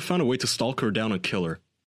guy would have found a way to stalk her down and kill her.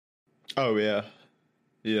 Oh yeah.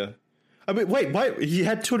 I mean, wait, why he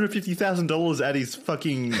had $250,000 at his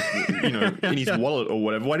fucking, in his wallet or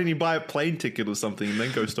whatever. Why didn't he buy a plane ticket or something and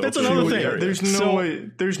then go stalk? That's another thing.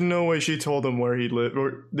 There's no way she told him where he lived,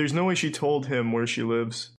 or there's no way she told him where she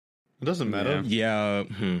lives. It doesn't matter. Yeah.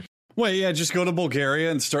 Wait, yeah, just go to Bulgaria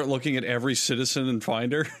and start looking at every citizen and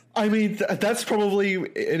find her. I mean, that's probably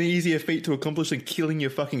an easier feat to accomplish than killing your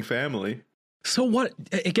fucking family. So what,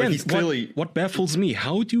 again, he's clearly- what baffles me,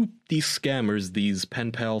 how do these scammers, these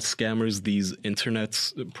pen pal scammers, these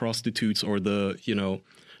internet prostitutes, or the,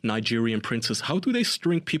 Nigerian princess, how do they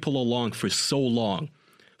string people along for so long?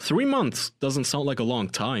 3 months doesn't sound like a long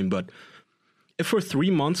time, but if for 3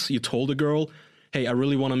 months you told a girl, hey, I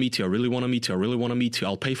really want to meet you, I really want to meet you, I really want to meet you,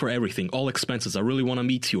 I'll pay for everything, all expenses, I really want to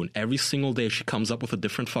meet you, and every single day she comes up with a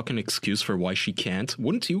different fucking excuse for why she can't,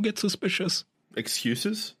 wouldn't you get suspicious?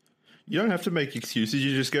 Excuses? You don't have to make excuses.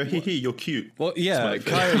 You just go, hee, you're cute. Well, yeah,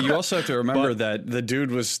 Kaya, you also have to remember that the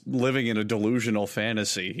dude was living in a delusional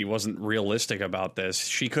fantasy. He wasn't realistic about this.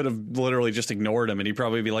 She could have literally just ignored him, and he'd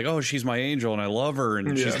probably be like, oh, she's my angel, and I love her,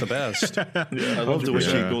 and she's the best. I love the way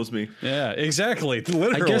she ignores me. Yeah, exactly.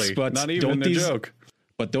 Literally. I guess, but not even a joke.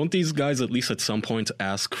 But don't these guys at least at some point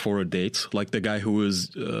ask for a date? Like the guy who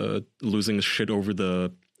was losing his shit over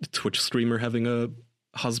the Twitch streamer having a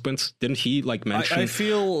husband, didn't he mention, I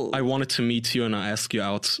feel I wanted to meet you and I asked you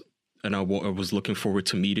out and I was looking forward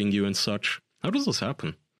to meeting you and such? How does this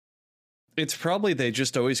happen? It's probably they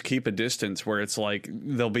just always keep a distance where it's like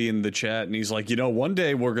they'll be in the chat and he's like, one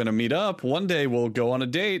day we're going to meet up. One day we'll go on a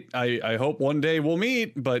date. I hope one day we'll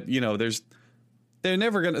meet. But, they're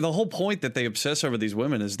never going to. The whole point that they obsess over these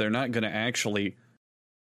women is they're not going to actually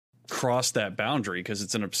cross that boundary because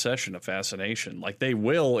it's an obsession, a fascination. Like they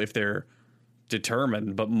will if they're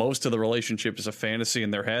determined, but most of the relationship is a fantasy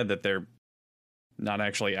in their head that they're not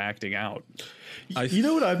actually acting out. You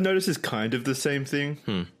know what I've noticed is kind of the same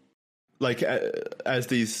thing? Like as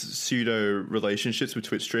these pseudo relationships with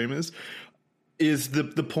Twitch streamers is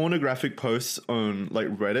the pornographic posts on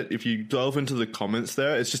Reddit. If you delve into the comments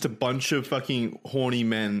there, it's just a bunch of fucking horny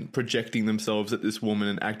men projecting themselves at this woman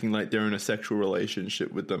and acting like they're in a sexual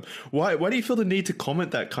relationship with them. Why do you feel the need to comment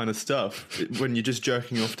that kind of stuff when you're just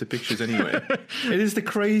jerking off to pictures anyway? It is the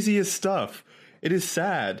craziest stuff. It is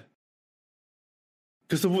sad.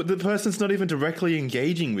 Because the person's not even directly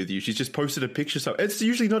engaging with you. She's just posted a picture. So it's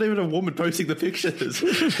usually not even a woman posting the pictures.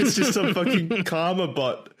 It's just some fucking karma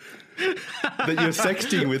bot that you're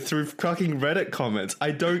sexting with through fucking Reddit comments.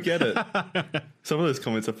 I don't get it. Some of those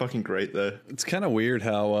comments are fucking great, though. It's kind of weird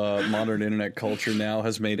how modern internet culture now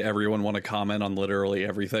has made everyone want to comment on literally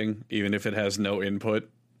everything, even if it has no input.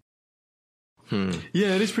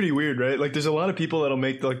 Yeah, it is pretty weird, right? There's a lot of people that'll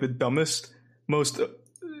make the dumbest, most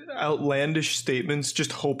outlandish statements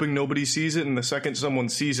just hoping nobody sees it, and the second someone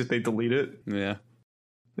sees it, they delete it. Yeah.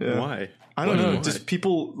 Yeah. Why? I don't know. Why? Just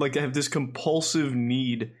people like have this compulsive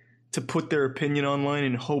need to put their opinion online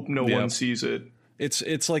and hope no one sees it.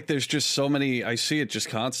 It's like there's just so many. I see it just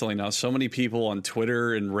constantly now. So many people on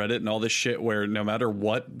Twitter and Reddit and all this shit where no matter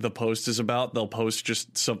what the post is about, they'll post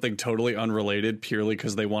just something totally unrelated purely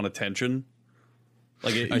because they want attention.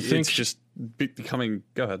 Like I think it's just becoming.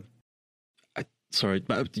 Go ahead. Sorry,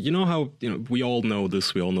 but you know how, we all know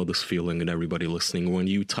this feeling, and everybody listening, when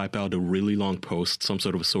you type out a really long post, some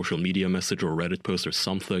sort of a social media message or a Reddit post or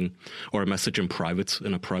something, or a message in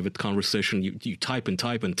a private conversation, you type and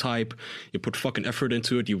type and type, you put fucking effort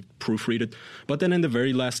into it, you proofread it, but then in the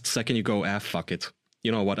very last second you go, fuck it.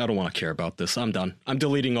 You know what, I don't want to care about this, I'm done. I'm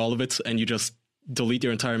deleting all of it, and you just delete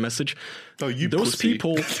your entire message. Oh, you those pussy.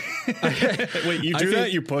 people. Wait, you do that,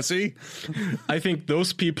 you pussy? I think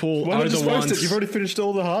those people Why are not the just post ones. it? You've already finished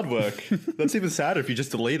all the hard work. That's even sadder if you just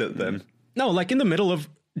delete it then. No, like in the middle of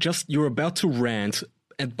you're about to rant,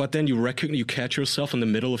 but then you catch yourself in the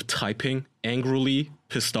middle of typing, angrily,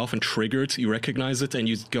 pissed off and triggered. You recognize it and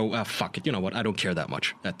you go, fuck it. You know what? I don't care that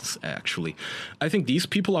much. That's actually. I think these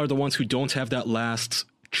people are the ones who don't have that last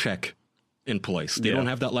check in place. They don't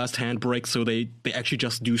have that last handbrake, so they actually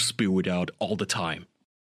just do spew it out all the time.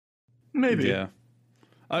 Maybe. Yeah.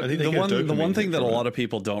 I think The one thing that a lot of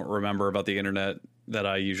people don't remember about the internet that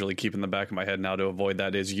I usually keep in the back of my head now to avoid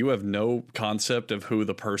that is you have no concept of who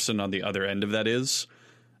the person on the other end of that is.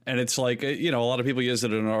 And it's like, a lot of people use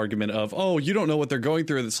it in an argument of, oh, you don't know what they're going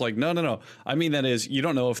through. It's like, no. I mean, that is, you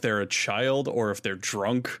don't know if they're a child or if they're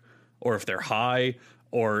drunk or if they're high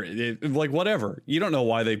or whatever. You don't know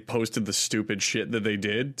why they posted the stupid shit that they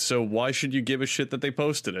did. So why should you give a shit that they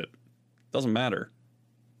posted it? Doesn't matter.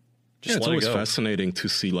 Just it's let always it go. fascinating to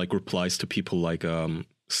see replies to people like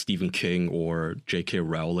Stephen King or J.K.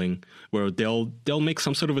 Rowling, where they'll make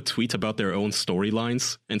some sort of a tweet about their own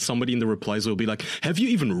storylines, and somebody in the replies will be like, "Have you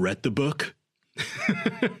even read the book?"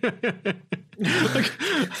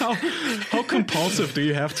 How compulsive do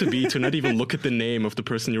you have to be to not even look at the name of the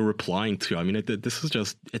person you're replying to? I mean, this is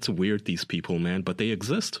just, it's weird, these people, man, but they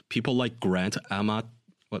exist. People like Grant Amat,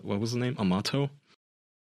 what was the name? Amato?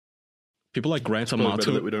 People like Grant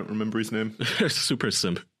Amato. That we don't remember his name. Super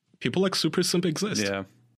Simp. People like Super Simp exist. Yeah.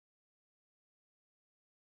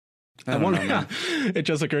 I wonder, it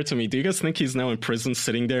just occurred to me, do you guys think he's now in prison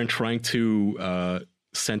sitting there and trying to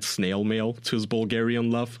send snail mail to his Bulgarian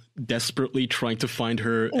love, desperately trying to find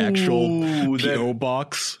her actual P.O.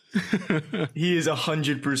 box? He is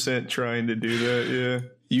 100% trying to do that,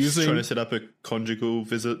 yeah. Trying to set up a conjugal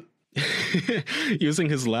visit. Using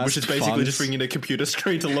his last Which is basically just bringing a computer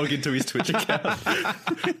screen to log into his Twitch account.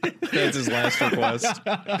 That's his last request.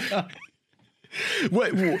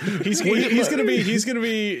 Wait, he's gonna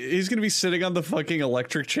be sitting on the fucking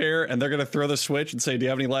electric chair, and they're gonna throw the switch and say, "Do you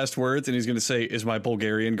have any last words?" And he's gonna say, "Is my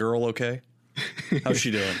Bulgarian girl okay? How's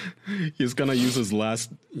she doing?" He's gonna use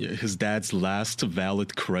his dad's last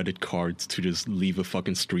valid credit card to just leave a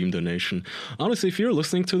fucking stream donation. Honestly, if you're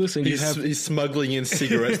listening to this and he's smuggling in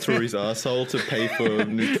cigarettes through his asshole to pay for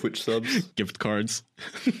new Twitch subs, gift cards.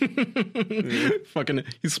 Fucking,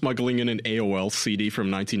 he's smuggling in an AOL CD from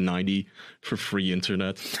 1990 for free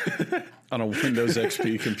internet on a Windows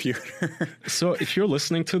XP computer. So if you're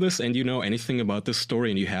listening to this and you know anything about this story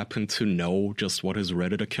and you happen to know just what his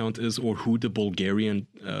Reddit account is or who the Bulgarian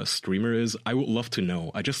streamer is, I would love to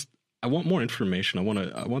know. I want more information. I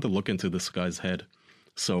want to look into this guy's head.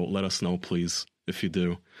 So let us know, please, if you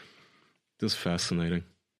do. This is fascinating.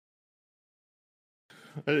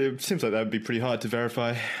 It seems like that would be pretty hard to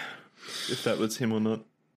verify if that was him or not.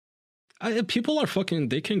 People are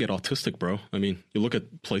they can get autistic, bro. I mean, you look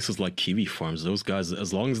at places like Kiwi Farms, those guys,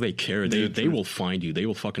 as long as they care, they will find you. They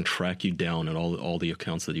will fucking track you down and all the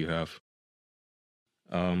accounts that you have.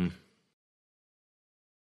 That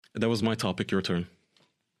was my topic. Your turn.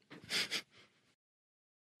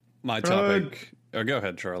 My topic. Go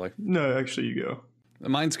ahead, Charlie. No, actually, you go.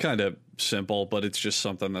 Mine's kind of simple, but it's just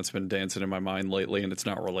something that's been dancing in my mind lately, and it's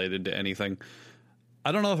not related to anything.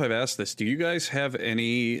 I don't know if I've asked this. Do you guys have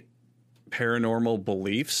any paranormal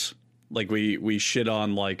beliefs? Like we shit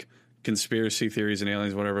on like conspiracy theories and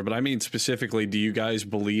aliens, whatever. But I mean specifically, do you guys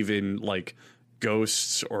believe in like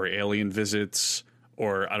ghosts or alien visits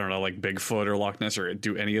or I don't know, like Bigfoot or Loch Ness, or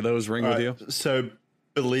do any of those ring with you? So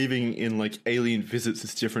believing in like alien visits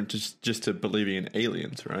is different just to believing in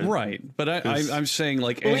aliens, right? Right, but I'm saying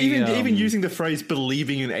like even using the phrase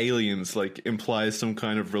 "believing in aliens" like implies some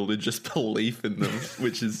kind of religious belief in them,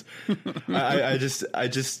 which is I just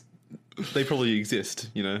they probably exist,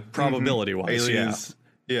 you know, probability wise. Aliens,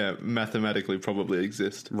 yeah, mathematically probably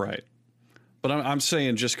exist, right? But I'm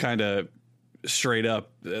saying just kind of straight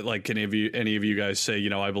up, like any of you guys say, you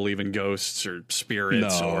know, I believe in ghosts or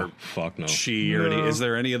spirits or fuck no. or any, is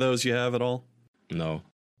there any of those you have at all? No.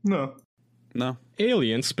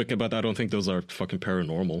 Aliens, but I don't think those are fucking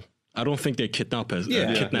paranormal. I don't think they kidnap us,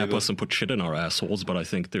 and put shit in our assholes, but I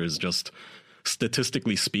think there's just,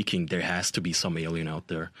 statistically speaking, there has to be some alien out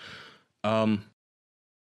there. Yeah,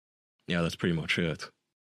 that's pretty much it.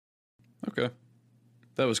 Okay.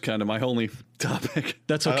 That was kind of my only topic.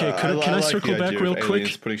 That's okay. Can I circle back real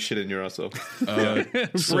quick? Putting shit in your asshole.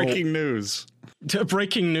 Breaking news.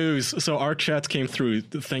 Breaking news. So our chat came through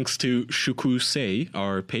thanks to Shukusei,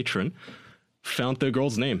 our patron, found the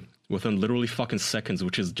girl's name within literally fucking seconds,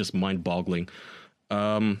 which is just mind-boggling.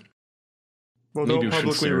 Well, don't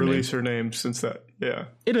publicly release her name since that, yeah.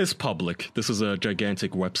 It is public. This is a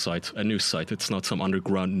gigantic website, a news site. It's not some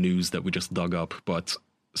underground news that we just dug up, but...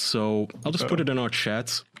 So I'll just put it in our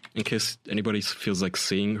chat in case anybody feels like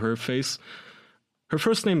seeing her face. Her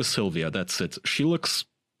first name is Sylvia. That's it. She looks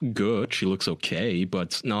good. She looks okay,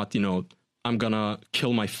 but not, you know, I'm gonna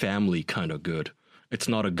kill my family kind of good. It's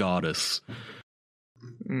not a goddess.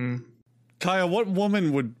 Kyle, what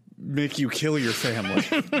woman would make you kill your family?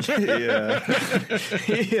 Yeah.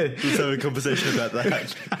 Let's have a conversation about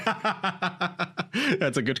that.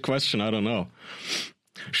 That's a good question. I don't know.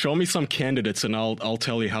 Show me some candidates and I'll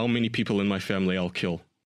tell you how many people in my family I'll kill.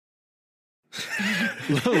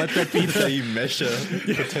 Let that be how you measure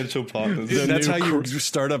potential partners. That's how you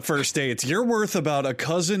start up first dates. You're worth about a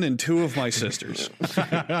cousin and 2 of my sisters. That's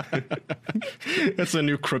a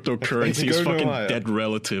new cryptocurrency. It's fucking dead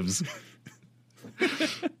relatives.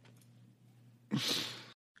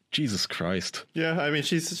 Jesus Christ. Yeah, I mean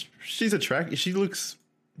she's attractive. She looks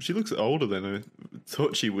older than I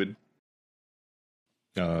thought she would.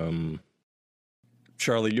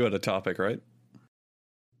 Charlie, you had a topic, right?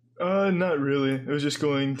 Not really. I was just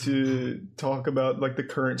going to talk about like the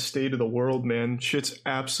current state of the world, man. Shit's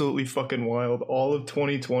absolutely fucking wild. All of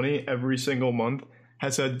 2020, every single month,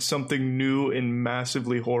 has had something new and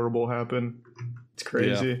massively horrible happen. It's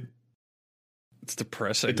crazy. Yeah. It's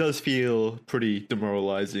depressing. It does feel pretty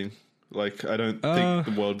demoralizing. Like, I don't think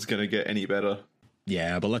the world's gonna get any better.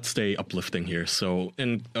 Yeah, but let's stay uplifting here. So,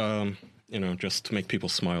 you know, just to make people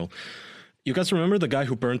smile. You guys remember the guy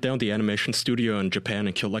who burned down the animation studio in Japan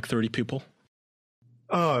and killed like 30 people?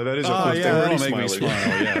 Oh, that is uplifting. Yeah, that'll make me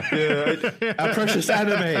smile, yeah. Our precious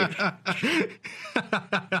anime.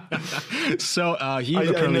 So he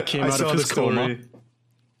apparently came out of his coma.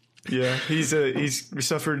 Yeah, he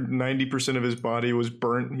suffered 90% of his body was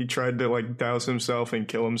burnt. He tried to like douse himself and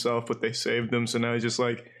kill himself, but they saved him. So now he's just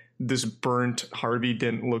like this burnt Harvey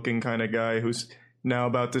Dent looking kind of guy who's now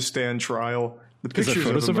about to stand trial. The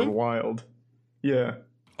pictures of him are wild. Yeah.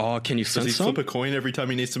 Oh, can you send Does he some? flip a coin every time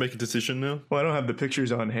he needs to make a decision now? Well, I don't have the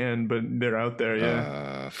pictures on hand, but they're out there,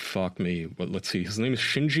 yeah. Fuck me. But let's see. His name is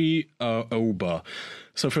Shinji Oba.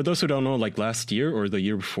 So for those who don't know, like last year or the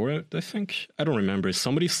year before, I think, I don't remember,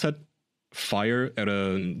 somebody set fire at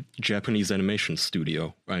a Japanese animation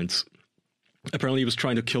studio, and apparently he was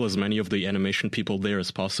trying to kill as many of the animation people there as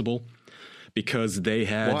possible because they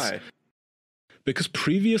had... Why? Because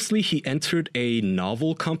previously he entered a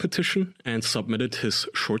novel competition and submitted his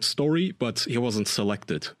short story, but he wasn't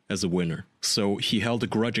selected as a winner. So he held a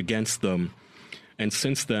grudge against them. And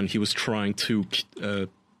since then, he was trying to,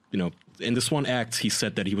 in this one act, he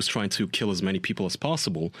said that he was trying to kill as many people as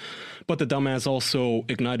possible. But the dumbass also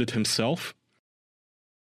ignited himself.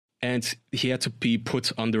 And he had to be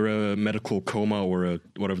put under a medical coma or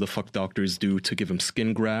whatever the fuck doctors do to give him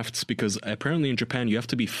skin grafts. Because apparently in Japan, you have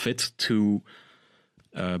to be fit to...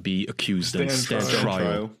 be accused and stand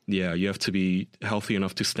trial. Yeah, you have to be healthy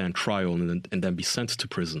enough to stand trial and then be sent to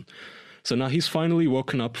prison. So now he's finally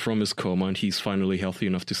woken up from his coma and he's finally healthy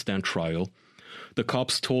enough to stand trial. The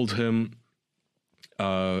cops told him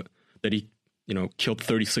that he, killed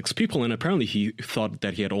 36 people, and apparently he thought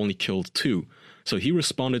that he had only killed 2. So he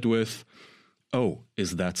responded with, "Oh,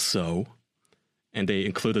 is that so?" And they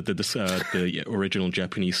included the original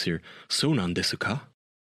Japanese here. "So nan desu ka?"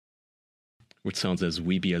 Which sounds as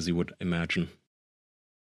weeby as you would imagine.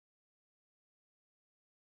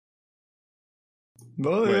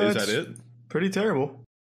 Well, wait, is that it? Pretty terrible.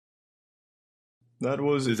 That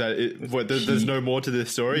was... Is that it? What, there's no more to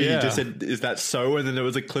this story? Yeah. You just said, is that so? And then there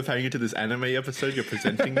was a cliffhanger to this anime episode you're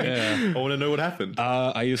presenting me? Yeah. I want to know what happened.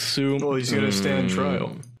 I assume... Well, he's going to stand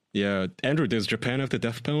trial. Yeah. Andrew, does Japan have the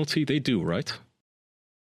death penalty? They do, right?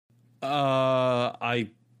 I'm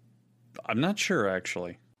not sure,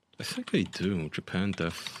 actually. I think they do. Japan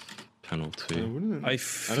death penalty. I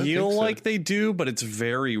feel like they do, but it's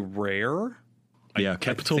very rare. Yeah,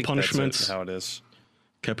 capital punishment. That's how it is.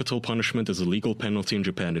 Capital punishment is a legal penalty in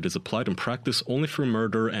Japan. It is applied in practice only for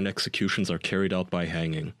murder, and executions are carried out by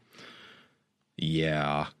hanging.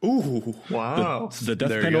 Yeah. Ooh, Wow. The death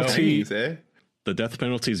There you go. penalty. hangings, eh? The death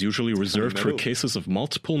penalty is usually reserved for Metal. cases of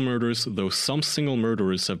multiple murders, though some single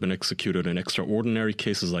murderers have been executed in extraordinary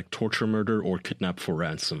cases like torture murder or kidnap for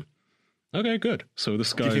ransom. Okay, good. So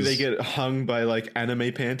this Do you guy, think they get hung by like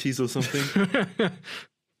anime panties or something?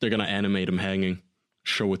 they're gonna animate him hanging,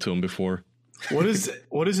 show it to him before. What is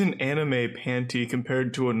an anime panty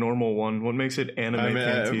compared to a normal one? What makes it anime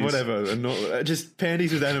panties? Whatever. Just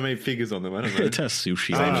panties with anime figures on them. I don't know. It has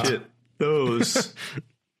sushi. Same on it. shit. Those.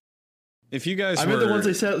 If you guys I were meant the ones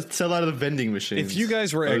they sell out of the vending machines. if you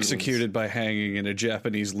guys were Those executed by hanging in a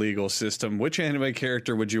Japanese legal system, which anime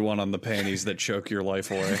character would you want on the panties that choke your life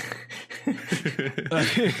away?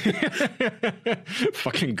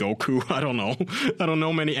 Fucking Goku. I don't know. I don't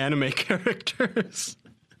know many anime characters. ones.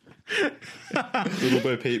 Little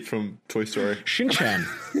Bo Peep from Toy Story. Shin-chan.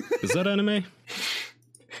 Is that anime?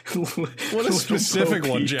 What a specific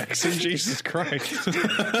one, Jackson. Jesus Christ.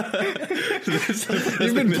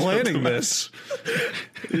 You've been planning this.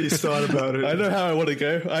 He's thought about it. I know how I want to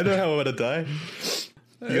go. I know how I want to die.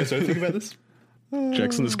 You guys don't think about this?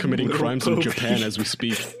 Jackson is committing Little crimes in Bo Japan Peep. as we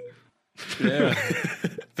speak. Yeah.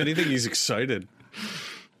 If anything, he's excited.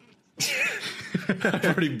 I've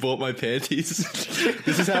already bought my panties.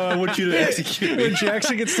 This is how I want you to execute When me.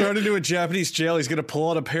 Jackson gets thrown into a Japanese jail, he's going to pull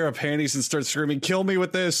out a pair of panties and start screaming, "Kill me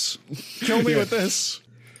with this! Kill me with this!"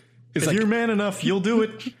 It's If like, you're man enough, you'll do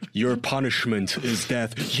it. your punishment is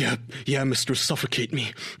death. Yeah, mister, suffocate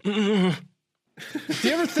me. Do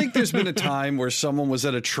you ever think there's been a time where someone was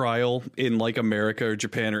at a trial in like America or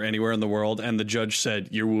Japan or anywhere in the world and the judge said,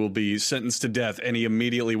 "You will be sentenced to death," and he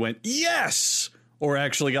immediately went, "Yes!" Or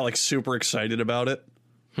actually got like super excited about it?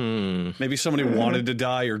 Maybe somebody wanted to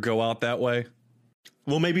die or go out that way.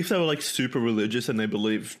 Well, maybe if they were like super religious and they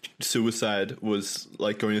believed suicide was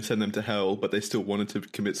like going to send them to hell, but they still wanted to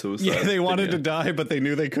commit suicide. Yeah, they then wanted yeah. to die, but they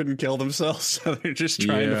knew they couldn't kill themselves, so they're just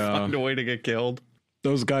trying to Yeah. find a way to get killed.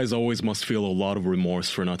 Those guys always must feel a lot of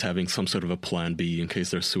remorse for not having some sort of a plan B in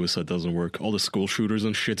case their suicide doesn't work. All the school shooters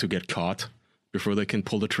and shit who get caught before they can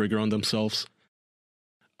pull the trigger on themselves.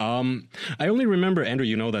 I only remember, Andrew,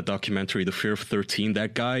 you know that documentary, The Fear of 13?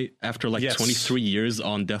 That guy, after like Yes. 23 years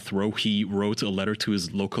on death row, he wrote a letter to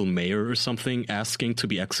his local mayor or something asking to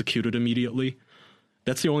be executed immediately.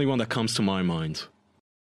 That's the only one that comes to my mind.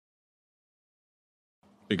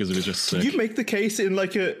 Because it was just sick. Can you make the case in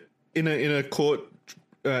like in a court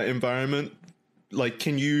environment? Like,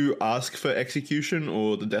 can you ask for execution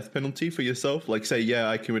or the death penalty for yourself? Like, say, yeah,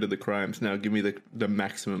 I committed the crimes. Now, give me the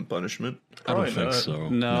maximum punishment. I don't Probably think not. so.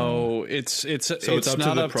 No, it's So it's up not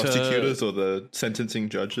to the up prosecutors or the sentencing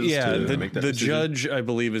judges. Yeah, to the make that the decision? judge, I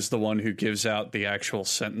believe, is the one who gives out the actual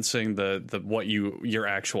sentencing, the what your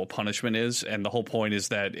actual punishment is, and the whole point is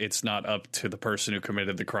that it's not up to the person who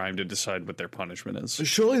committed the crime to decide what their punishment is.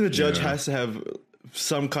 Surely the judge Yeah. has to have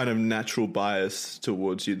some kind of natural bias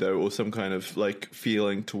towards you, though, or some kind of like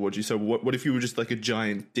feeling towards you. So what if you were just like a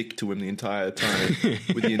giant dick to him the entire time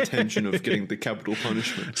with the intention of getting the capital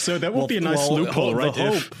punishment? So that would be a nice loophole, the right?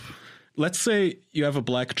 If, hope- let's say you have a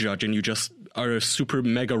black judge and you just are super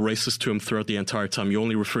mega racist to him throughout the entire time. You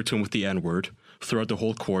only refer to him with the N-word throughout the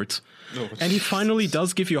whole court. And he finally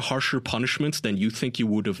does give you a harsher punishment than you think you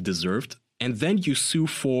would have deserved. And then you sue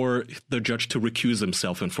for the judge to recuse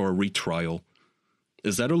himself and for a retrial.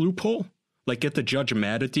 Is that a loophole? Like, get the judge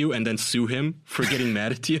mad at you and then sue him for getting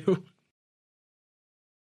mad at you?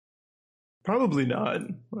 Probably not.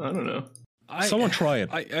 I don't know. Someone try it.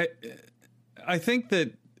 I think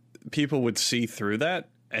that people would see through that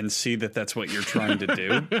and see that that's what you're trying to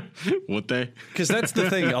do. Would they? Because that's the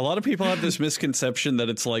thing. A lot of people have this misconception that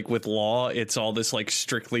it's like with law, it's all this like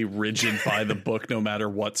strictly rigid by the book, no matter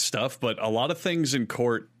what stuff. But a lot of things in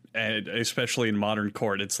court, and especially in modern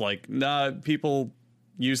court, it's like, nah, people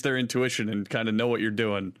use their intuition and kind of know what you're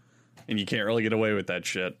doing, and you can't really get away with that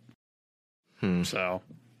shit. So,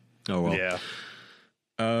 Oh, well. yeah.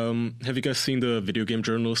 Have you guys seen the video game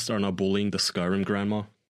journalists are now bullying the Skyrim grandma?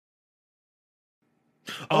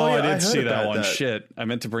 Oh, yeah, I I did heard see that about one. that. Shit. I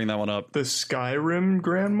meant to bring that one up. The Skyrim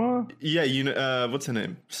grandma? Yeah, you know, what's her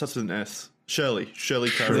name? Starts with an S. Shirley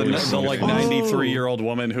The, Curry. the like Oh. 93-year-old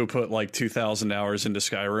woman who put like 2,000 hours into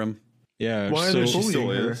Skyrim. Yeah, Why are so, they She bullying still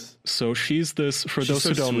her? is. so she's this, for those so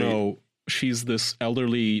who don't sweet. know, she's this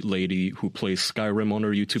elderly lady who plays Skyrim on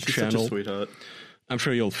her YouTube She's such a channel. sweetheart. I'm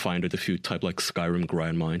sure you'll find it if you type like Skyrim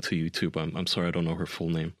grandma into YouTube. I'm sorry, I don't know her full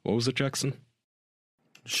name. What was it, Jackson?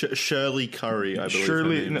 Shirley Curry, I believe.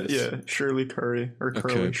 Shirley, her name is. Shirley Curry or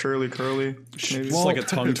Curly. Okay. Shirley Curly. Maybe. It's like a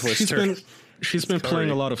tongue twister. she's been playing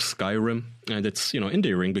a lot of Skyrim, and it's,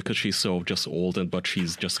 endearing because she's so just old, but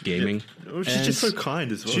she's just gaming. Yeah. She's just so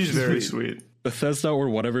kind as well. She's very sweet. Bethesda or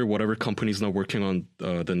whatever company's now working on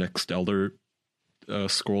the next Elder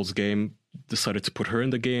Scrolls game decided to put her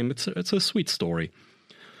in the game. It's a sweet story.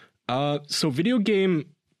 So video game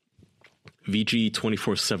VG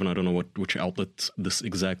 24/7, I don't know which outlet this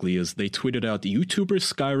exactly is. They tweeted out, YouTuber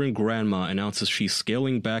Skyrim Grandma announces she's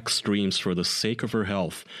scaling back streams for the sake of her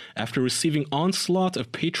health after receiving onslaught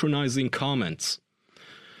of patronizing comments.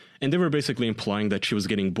 And they were basically implying that she was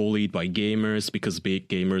getting bullied by gamers because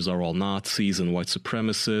gamers are all Nazis and white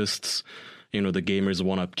supremacists. The gamers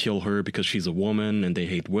want to kill her because she's a woman and they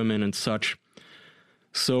hate women and such.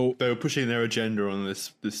 So they were pushing their agenda on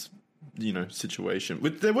this situation.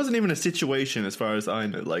 There wasn't even a situation as far as I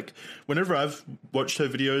know. Like, whenever I've watched her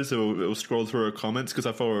videos or scrolled through her comments, because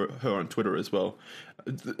I follow her on Twitter as well,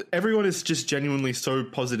 everyone is just genuinely so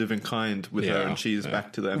positive and kind with her, and she's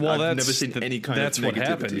back to them. I've never seen any kind of negativity. That's what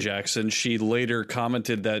happened, Jackson. She later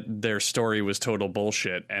commented that their story was total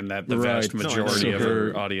bullshit and that the vast majority of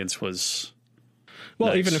her audience was... Well,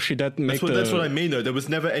 nice. even if she didn't make that's what I mean, though. There was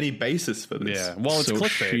never any basis for this. Yeah, well, it's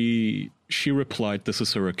clickbait. She replied, this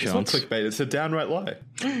is her account. It's not clickbait, it's a downright lie.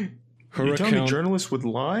 You tell me journalists would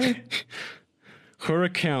lie? Her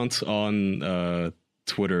account on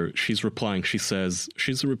Twitter, she's replying. She says,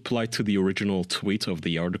 she's replied to the original tweet of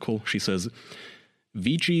the article. She says,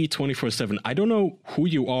 VG 24/7, I don't know who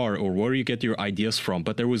you are or where you get your ideas from,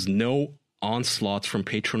 but there was no onslaught from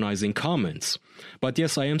patronizing comments. But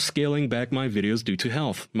yes, I am scaling back my videos due to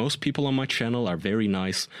health. Most people on my channel are very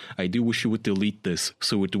nice. I do wish you would delete this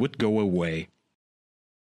so it would go away.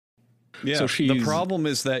 Yeah, so the problem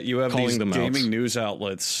is that you have these gaming news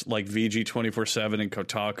outlets like VG 24/7 and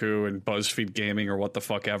Kotaku and BuzzFeed Gaming or what the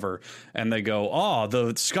fuck ever, and they go,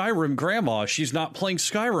 the Skyrim grandma, she's not playing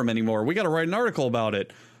Skyrim anymore. We got to write an article about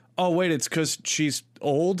it. Oh, wait, it's because she's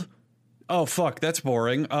old? Oh, fuck, that's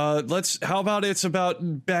boring. How about it's about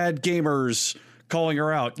bad gamers calling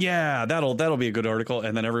her out? Yeah, that'll be a good article.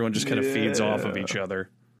 And then everyone just kind of feeds off of each other.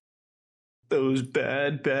 Those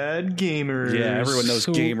bad gamers. Yeah, everyone knows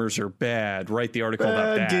gamers are bad. Write the article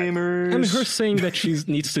about that. Gamers. I mean, her saying that she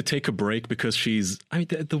needs to take a break because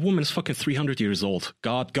the woman's fucking 300 years old.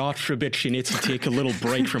 God forbid she needs to take a little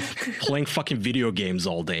break from playing fucking video games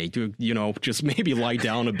all day. Just maybe lie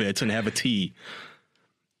down a bit and have a tea.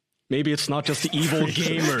 Maybe it's not just the evil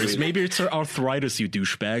gamers. Maybe it's her arthritis, you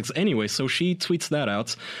douchebags. Anyway, so she tweets that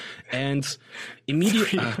out, and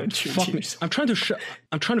immediately, I'm trying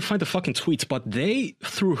to find the fucking tweets, but they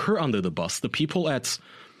threw her under the bus. The people at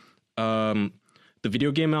the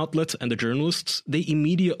video game outlet and the journalists, they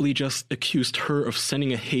immediately just accused her of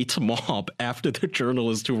sending a hate mob after the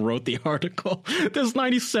journalist who wrote the article. This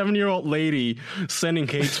 97-year-old lady sending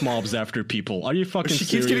hate mobs after people. Are you fucking serious?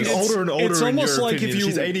 She keeps getting older and older. It's almost like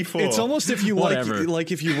she's 84. It's almost if you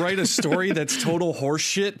like if you write a story that's total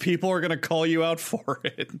horseshit, people are going to call you out for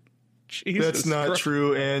it. Jesus that's not Christ.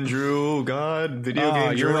 True, Andrew. God, video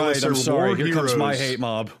game journalists I'm are sorry. war Here heroes. comes my hate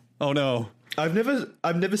mob. Oh no. I've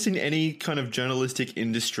never seen any kind of journalistic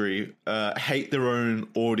industry hate their own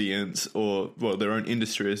audience or their own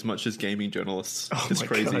industry as much as gaming journalists. It's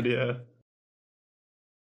crazy. God, yeah.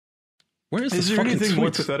 Where is there fucking anything tweet?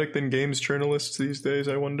 more pathetic than games journalists these days,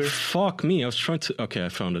 I wonder? Fuck me. I was trying to... Okay, I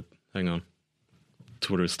found it. Hang on.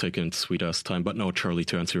 Twitter's taking sweet-ass time. But no, Charlie,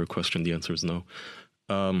 to answer your question, the answer is no.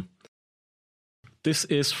 This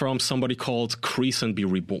is from somebody called Crease and Be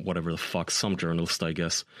Reborn, whatever the fuck, some journalist, I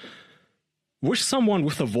guess. Wish someone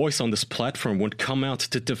with a voice on this platform would come out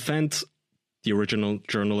to defend the original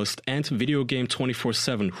journalist and Video Game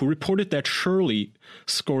 24/7, who reported that Shirley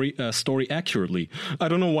story accurately. I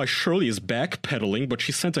don't know why Shirley is backpedaling, but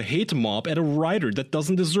she sent a hate mob at a writer that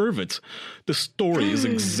doesn't deserve it. The story is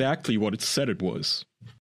exactly what it said it was.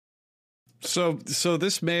 So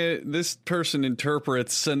this person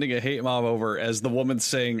interprets sending a hate mob over as the woman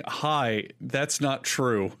saying, "Hi, that's not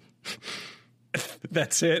true."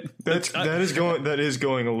 That's it. That is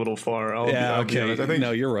going a little far. I'll be honest. I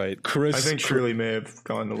think you're right, Chris. I think Shirley may have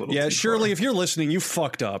gone a little. Yeah, too Shirley, far. if you're listening, you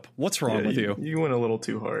fucked up. What's wrong with you? You went a little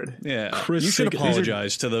too hard. Yeah, Chris, you should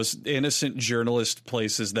apologize to those innocent journalist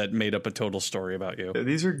places that made up a total story about you. Yeah,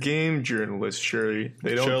 these are game journalists, Shirley.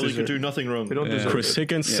 They don't. Shirley could do nothing wrong. They don't deserve Chris it.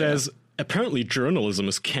 Higgins says, apparently journalism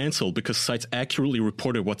is cancelled because sites accurately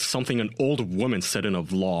reported what something an old woman said in a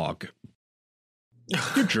vlog.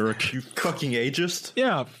 You jerk. You fucking ageist.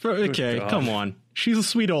 Yeah, okay, come on. She's a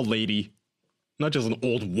sweet old lady. Not just an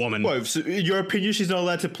old woman. What, so in your opinion, she's not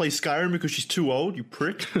allowed to play Skyrim because she's too old, you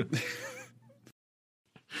prick?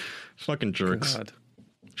 Fucking jerks. God.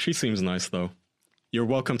 She seems nice, though. You're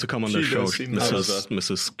welcome to come on the She show, does seem nice.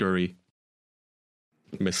 Mrs. Scurry.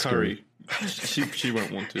 Miss Scurry. Curry. She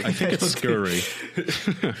won't want to. I think it's Scurry.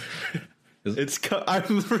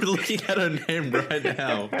 I'm looking at her name right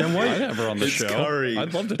now. Then why? I'd have her on the It's show. Curry.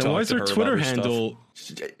 I'd love to Then talk why is to her her Twitter about her stuff. handle?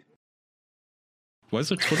 Why is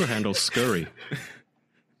her Twitter handle Scurry?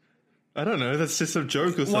 I don't know. That's just a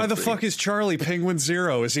joke or something. Why the fuck is Charlie Penguin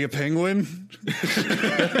Zero? Is he a penguin?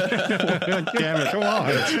 God damn it! Come on.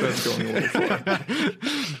 That's going a little far.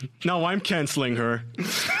 No, I'm canceling her.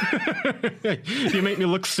 You make me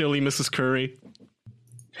look silly, Mrs. Curry.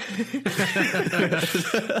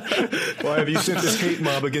 Why have you sent this hate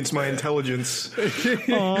mob against my intelligence?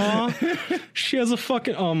 Aw, she has a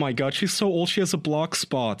fucking. Oh my god, she's so old. She has a block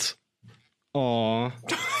spot. Aw.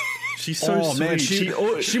 She's so sweet. man,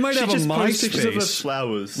 she might have a just posts pictures of her MySpace.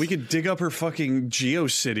 flowers. We could dig up her fucking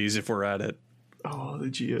GeoCities if we're at it. Oh, the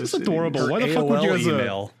Geo. It's adorable. Why the fuck would AOL you as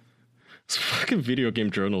email. It's fucking video game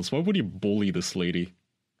journals. Why would you bully this lady?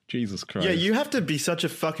 Jesus Christ. Yeah, you have to be such a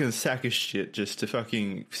fucking sack of shit just to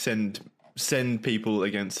fucking send people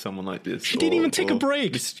against someone like this. She didn't even take a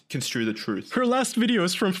break. Misconstrue the truth. Her last video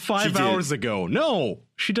is from 5 She did. hours ago. No,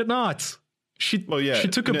 she did not. She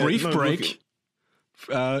took a brief break.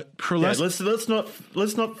 Her last. Let's not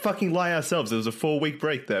fucking lie ourselves. There was a 4-week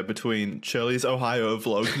break there between Shirley's Ohio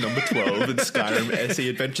vlog number 12 and Skyrim SE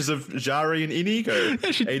Adventures of Jari and Inigo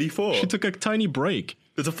 84. She took a tiny break.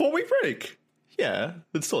 There's a 4-week break. Yeah,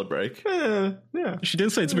 it's still a break. Yeah. She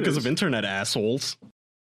didn't say it's because of internet assholes.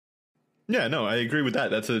 Yeah, no, I agree with that.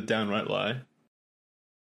 That's a downright lie.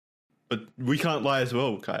 But we can't lie as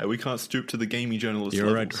well, Kaya. We can't stoop to the gaming journalist You're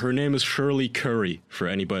levels. right. Her name is Shirley Curry, for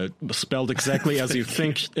anybody, spelled exactly as you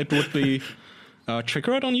think it would be. Check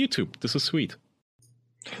her out on YouTube. This is sweet.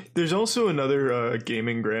 There's also another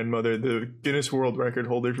gaming grandmother, the Guinness World Record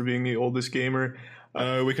holder for being the oldest gamer.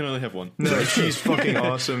 We can only have one. No, she's fucking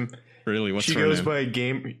awesome. Really? What's She her goes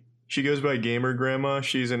name? She goes by Gamer Grandma.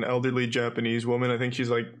 She's an elderly Japanese woman. I think she's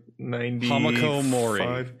like 90. Hamako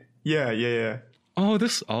Mori. Yeah. Oh,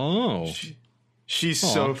 this. Oh. She's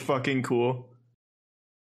so fucking cool.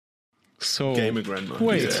 So. Gamer grandma.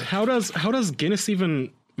 Wait, Yeah. how does Guinness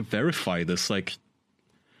even verify this? Like,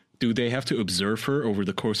 do they have to observe her over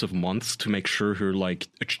the course of months to make sure her, like.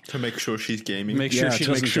 To make sure she's gaming. Make sure she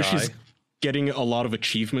doesn't die. she's getting a lot of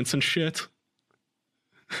achievements and shit?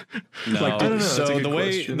 No. Like, I don't know. So That's a good the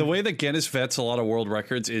question. way that Guinness vets a lot of world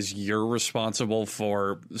records is you're responsible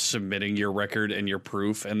for submitting your record and your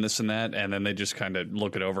proof and this and that, and then they just kind of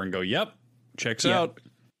look it over and go, "Yep, checks out."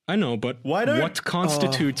 I know, but what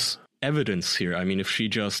constitutes evidence here? I mean, if she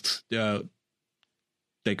just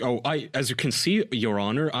like, as you can see, Your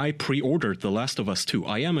Honor, I pre-ordered The Last of Us 2.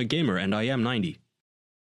 I am a gamer and I am 90.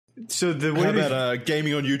 So the way How about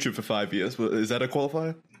gaming on YouTube for 5 years? Is that a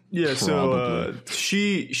qualifier? Yeah, so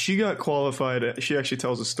Probably. she got qualified. She actually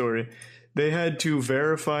tells a story. They had to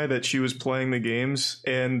verify that she was playing the games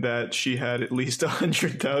and that she had at least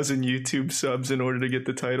 100,000 YouTube subs in order to get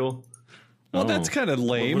the title. Well, that's kind of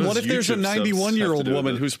lame. What What does if there's a YouTube subs 91-year-old have to do with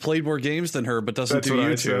woman it? who's played more games than her but doesn't That's do what I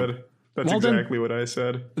YouTube? said. That's Well, then- exactly what I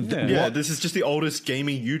said. Yeah, this is just the oldest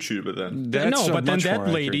gaming YouTuber then. That's no, a but then much that more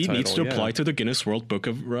lady accurate needs to title, apply yeah. to the Guinness World Book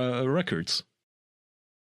of Records.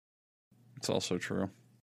 It's also true.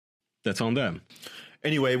 That's on them.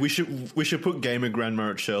 Anyway, we should put gamer grandma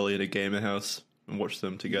and Shirley in a gamer house and watch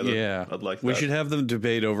them together. Yeah, I'd like that. We should have them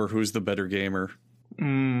debate over who's the better gamer.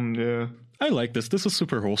 Yeah. I like this. This is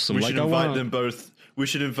super wholesome. We Like, should I invite want them both. We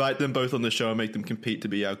should invite them both on the show and make them compete to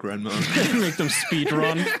be our grandma. to make them speed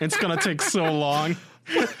run. It's gonna take so long.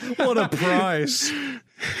 What a prize!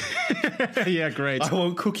 Yeah, great. I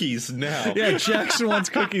want cookies now. Yeah, Jackson wants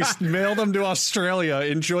cookies. Mail them to Australia.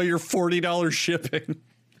 Enjoy your $40 shipping.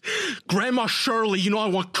 Grandma Shirley, you know I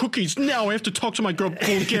want cookies now. I have to talk to my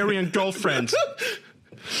Bulgarian girlfriend.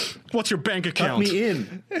 What's your bank Cut account? me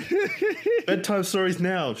in. Bedtime stories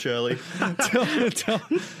now, Shirley.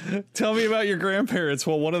 Tell me about your grandparents.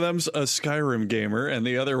 Well, one of them's a Skyrim gamer, and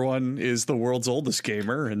the other one is the world's oldest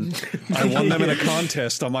gamer, and I won them in a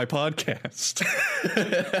contest on my podcast.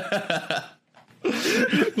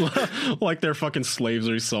 Like they're fucking slaves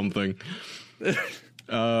or something.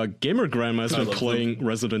 Gamer Grandma has been love playing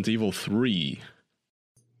Resident Evil 3.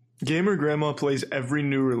 Gamer Grandma plays every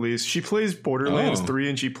new release. She plays Borderlands Oh. 3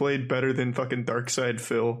 and she played better than fucking Darkside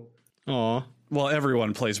Phil. Aw. Well,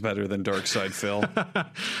 everyone plays better than Darkside Phil.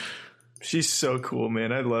 She's so cool,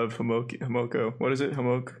 man. I love Hamoko. What is it?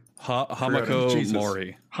 Hamako Jesus.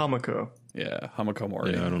 Mori. Hamako. Yeah, Hamako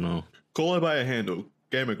Mori. Yeah, I don't know. Call her by a handle.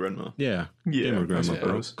 Gamer grandma. Yeah. Yeah, Gamer I Grandma, bro.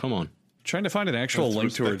 suppose. Come on. Trying to find an actual That's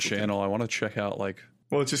link to her respectful. channel. I want to check out like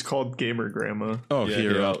Well, it's just called Gamer Grandma. Oh, Yeah,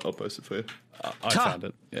 here. I'll post it for you. I found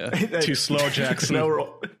it. Yeah. Too slow, Jackson. Now we're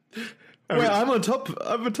all, Wait, I'm on top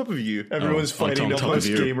of you. everyone's fighting to on top of post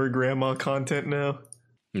you. Gamer Grandma content now.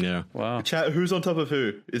 Yeah. Wow. Chat, who's on top of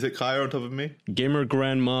who? Is it Kaya on top of me? Gamer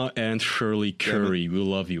Grandma and Shirley Curry. We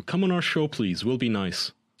love you. Come on our show, please. We'll be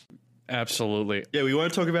nice. Absolutely. Yeah, we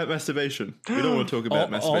want to talk about masturbation. We don't want to talk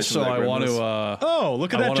about masturbation. Also, with I want grandmas. to. Oh,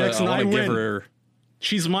 look at that, Jackson. I give win. her.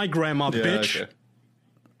 She's my grandma, Yeah, bitch.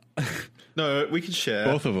 okay. No, we can share.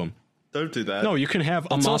 Both of them. Don't do that. No, you can have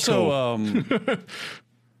It's Amato. also.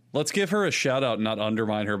 Let's give her a shout out and not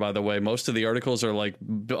undermine her, by the way. Most of the articles are like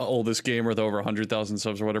oldest gamer with over 100,000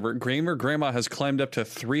 subs or whatever. Gamer Grandma has climbed up to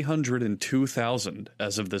 302,000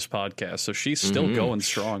 as of this podcast. So she's still going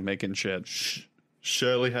strong, making shit.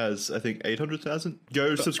 Shirley has, I think, 800,000.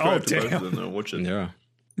 Go subscribe to both of them and watch it. Yeah.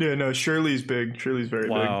 Yeah, no, Shirley's big. Shirley's very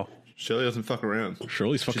Wow. Shirley doesn't fuck around.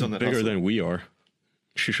 Shirley's on fucking that bigger hustle. than we are.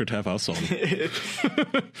 She should have us on.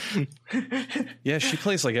 Yeah, she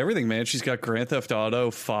plays like everything, man. She's got Grand Theft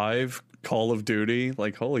Auto 5, Call of Duty.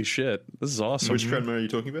 Like, holy shit. This is awesome. Which grandma are you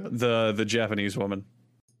talking about? The Japanese woman.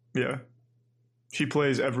 big. Yeah. She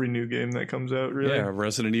plays every new game that comes out, really. Yeah,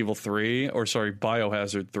 Resident Evil 3, or sorry,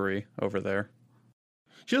 Biohazard 3 over there.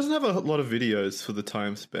 She doesn't have a lot of videos for the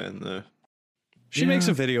time span, though. She makes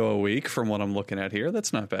a video a week from what I'm looking at here.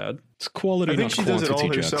 That's not bad. It's quality, I think not she does quantity, it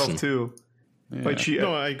all herself, Jackson. too. Yeah. Like,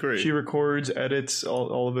 No, I agree. she records, edits,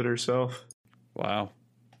 all of it herself. Wow.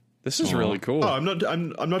 This is really cool. Oh, I'm not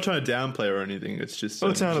trying to downplay her or anything. It's just. Oh,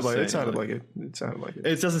 I'm it sounded just like saying, it. Sounded like it. It sounded like it.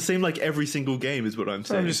 It doesn't seem like every single game is what I'm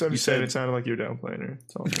saying. I'm just You saying said- it sounded like you're downplaying her.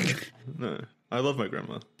 That's all I'm saying. No, I love my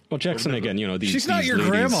grandma. Well, Jackson, again, you know, these She's not these your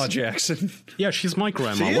ladies- grandma, Jackson. Yeah, she's my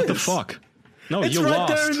grandma. She What the is. fuck? No, It's you right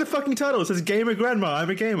lost. there in the fucking title. It says gamer grandma. I'm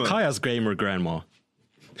a gamer. Kaya's gamer grandma.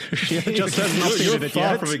 She just hasn't You're updated it far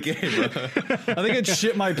yet. from a gamer. I think I'd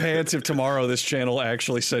shit my pants if tomorrow this channel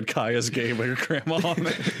actually said Kaya's gamer grandma on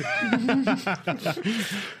it.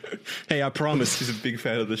 Hey, I promise. She's a big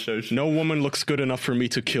fan of the show. No woman looks good enough for me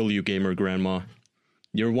to kill you, gamer grandma.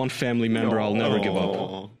 You're one family member I'll never give up.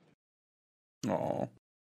 Aw. Aw.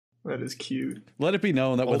 That is cute. Let it be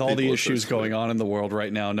known that with Old all the people are so issues sweet. going on in the world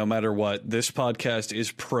right now, no matter what, this podcast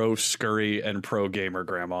is pro Scurry and pro gamer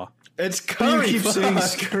grandma. It's You Curry. keep saying fuck.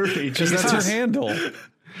 Scurry. Because that's her handle.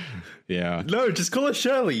 Yeah. No, just call her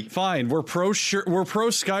Shirley. Fine, we're pro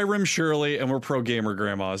Skyrim Shirley and we're pro gamer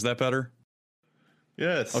grandma. Is that better?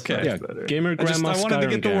 Yes. Okay. Yeah, better. gamer grandma, I wanted to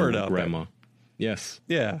get the Skyrim word gamer out. grandma. Yes.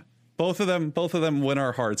 Yeah. Both of them win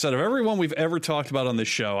our hearts. Out of everyone we've ever talked about on this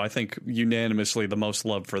show, I think unanimously the most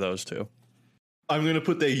love for those two. I'm going to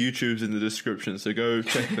put their YouTubes in the description, so go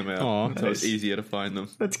check them out. Aw. So it's easier to find them.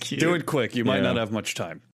 That's cute. Do it quick. You might Yeah. not have much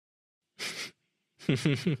time.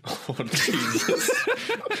 Oh, Jesus.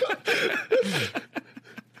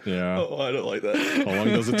 Yeah. Oh, I don't like that. How long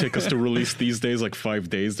does it take us to release these days? Like 5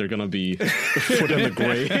 days. They're gonna be a foot in the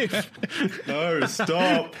grave. No,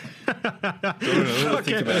 stop. Don't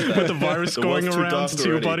think about that. With the virus The going world's too around dark too,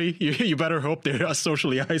 already. buddy. You better hope they're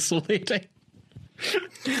socially isolating.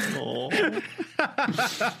 Aw.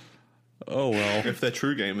 Oh well. If they're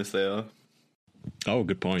true gamers, they are. Oh,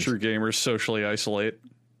 good point. True gamers socially isolate.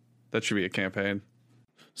 That should be a campaign.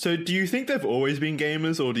 So, do you think they've always been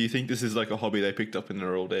gamers, or do you think this is like a hobby they picked up in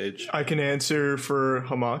their old age? I can answer for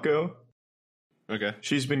Hamako. Okay.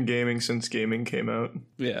 She's been gaming since gaming came out.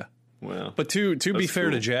 Yeah. Wow. But to be That's fair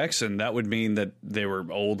to cool. Jackson, that would mean that they were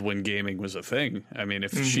old when gaming was a thing. I mean,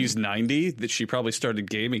 if she's 90, that she probably started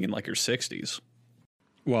gaming in like her 60s.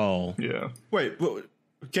 Well, Yeah. Wait, well,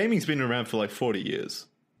 gaming's been around for like 40 years.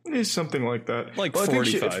 It's something like that. Like Well, I think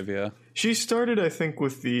 45, yeah. She started, I think,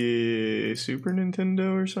 with the Super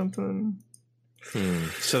Nintendo or something.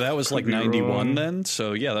 So that was like be 91 wrong. then?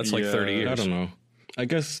 So yeah, that's like 30 Yeah, years. I don't know. I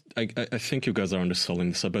guess I think you guys are underselling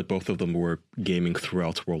this. I bet both of them were gaming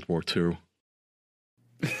throughout World War II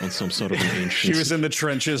on some sort of an ancient. She was in the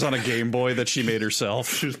trenches on a Game Boy that she made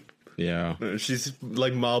herself. Yeah, She's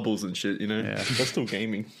like marbles and shit, you know? Yeah. That's still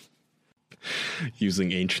gaming.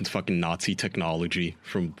 using ancient fucking Nazi technology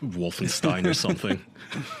from Wolfenstein or something,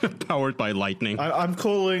 powered by lightning. I'm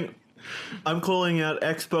calling out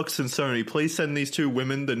Xbox and Sony. Please send these two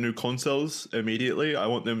women the new consoles immediately. I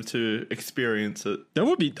want them to experience it. That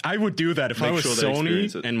would be. I would do that if I Make was sure they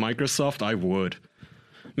experience Sony it. and Microsoft. I would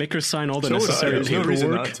make her sign all the So would I. necessary There's no reason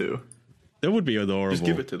paperwork. not to. That would be adorable. Just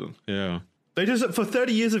give it to them. Yeah. They deserve for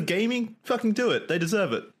 30 years of gaming. Fucking do it. They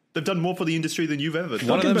deserve it. They've done more for the industry than you've ever.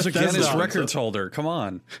 One of them's a Bethesda. Guinness Records holder. Come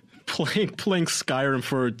on. Playing Skyrim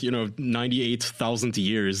for 98,000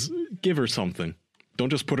 years. Give her something. Don't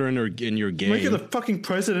just put her in your game. Make her the fucking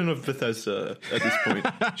president of Bethesda at this point.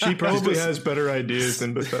 She probably has better ideas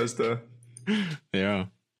than Bethesda. Yeah.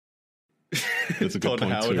 That's a good Todd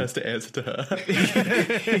point Howard too. has to answer to her. He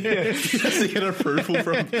has to get approval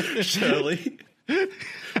from Shirley.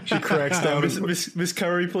 She cracks down. Miss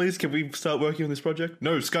Curry, please, can we start working on this project?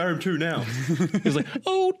 No, Skyrim 2 now. He's like,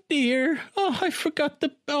 oh dear, oh I forgot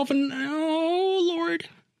the Elven. Oh Lord.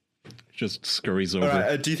 Just scurries over. All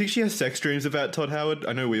right, do you think she has sex dreams about Todd Howard?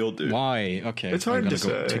 I know we all do. Why? Okay, It's hard I'm to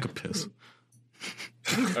gonna go say. take a piss.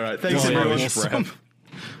 All right, thanks everyone.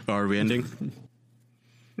 Are we ending?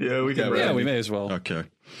 Yeah, we can. Yeah, we may as well. Okay,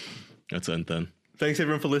 let's end then. Thanks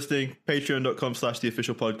everyone for listening.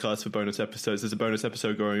 Patreon.com/theofficialpodcast for bonus episodes. There's a bonus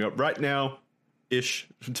episode going up right now, ish,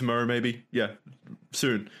 tomorrow maybe. Yeah,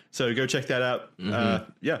 soon. So go check that out.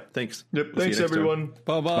 Yeah, thanks. Yep. We'll see you Thanks, next time. everyone.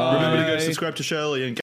 Bye bye. Remember to go subscribe to Shirley and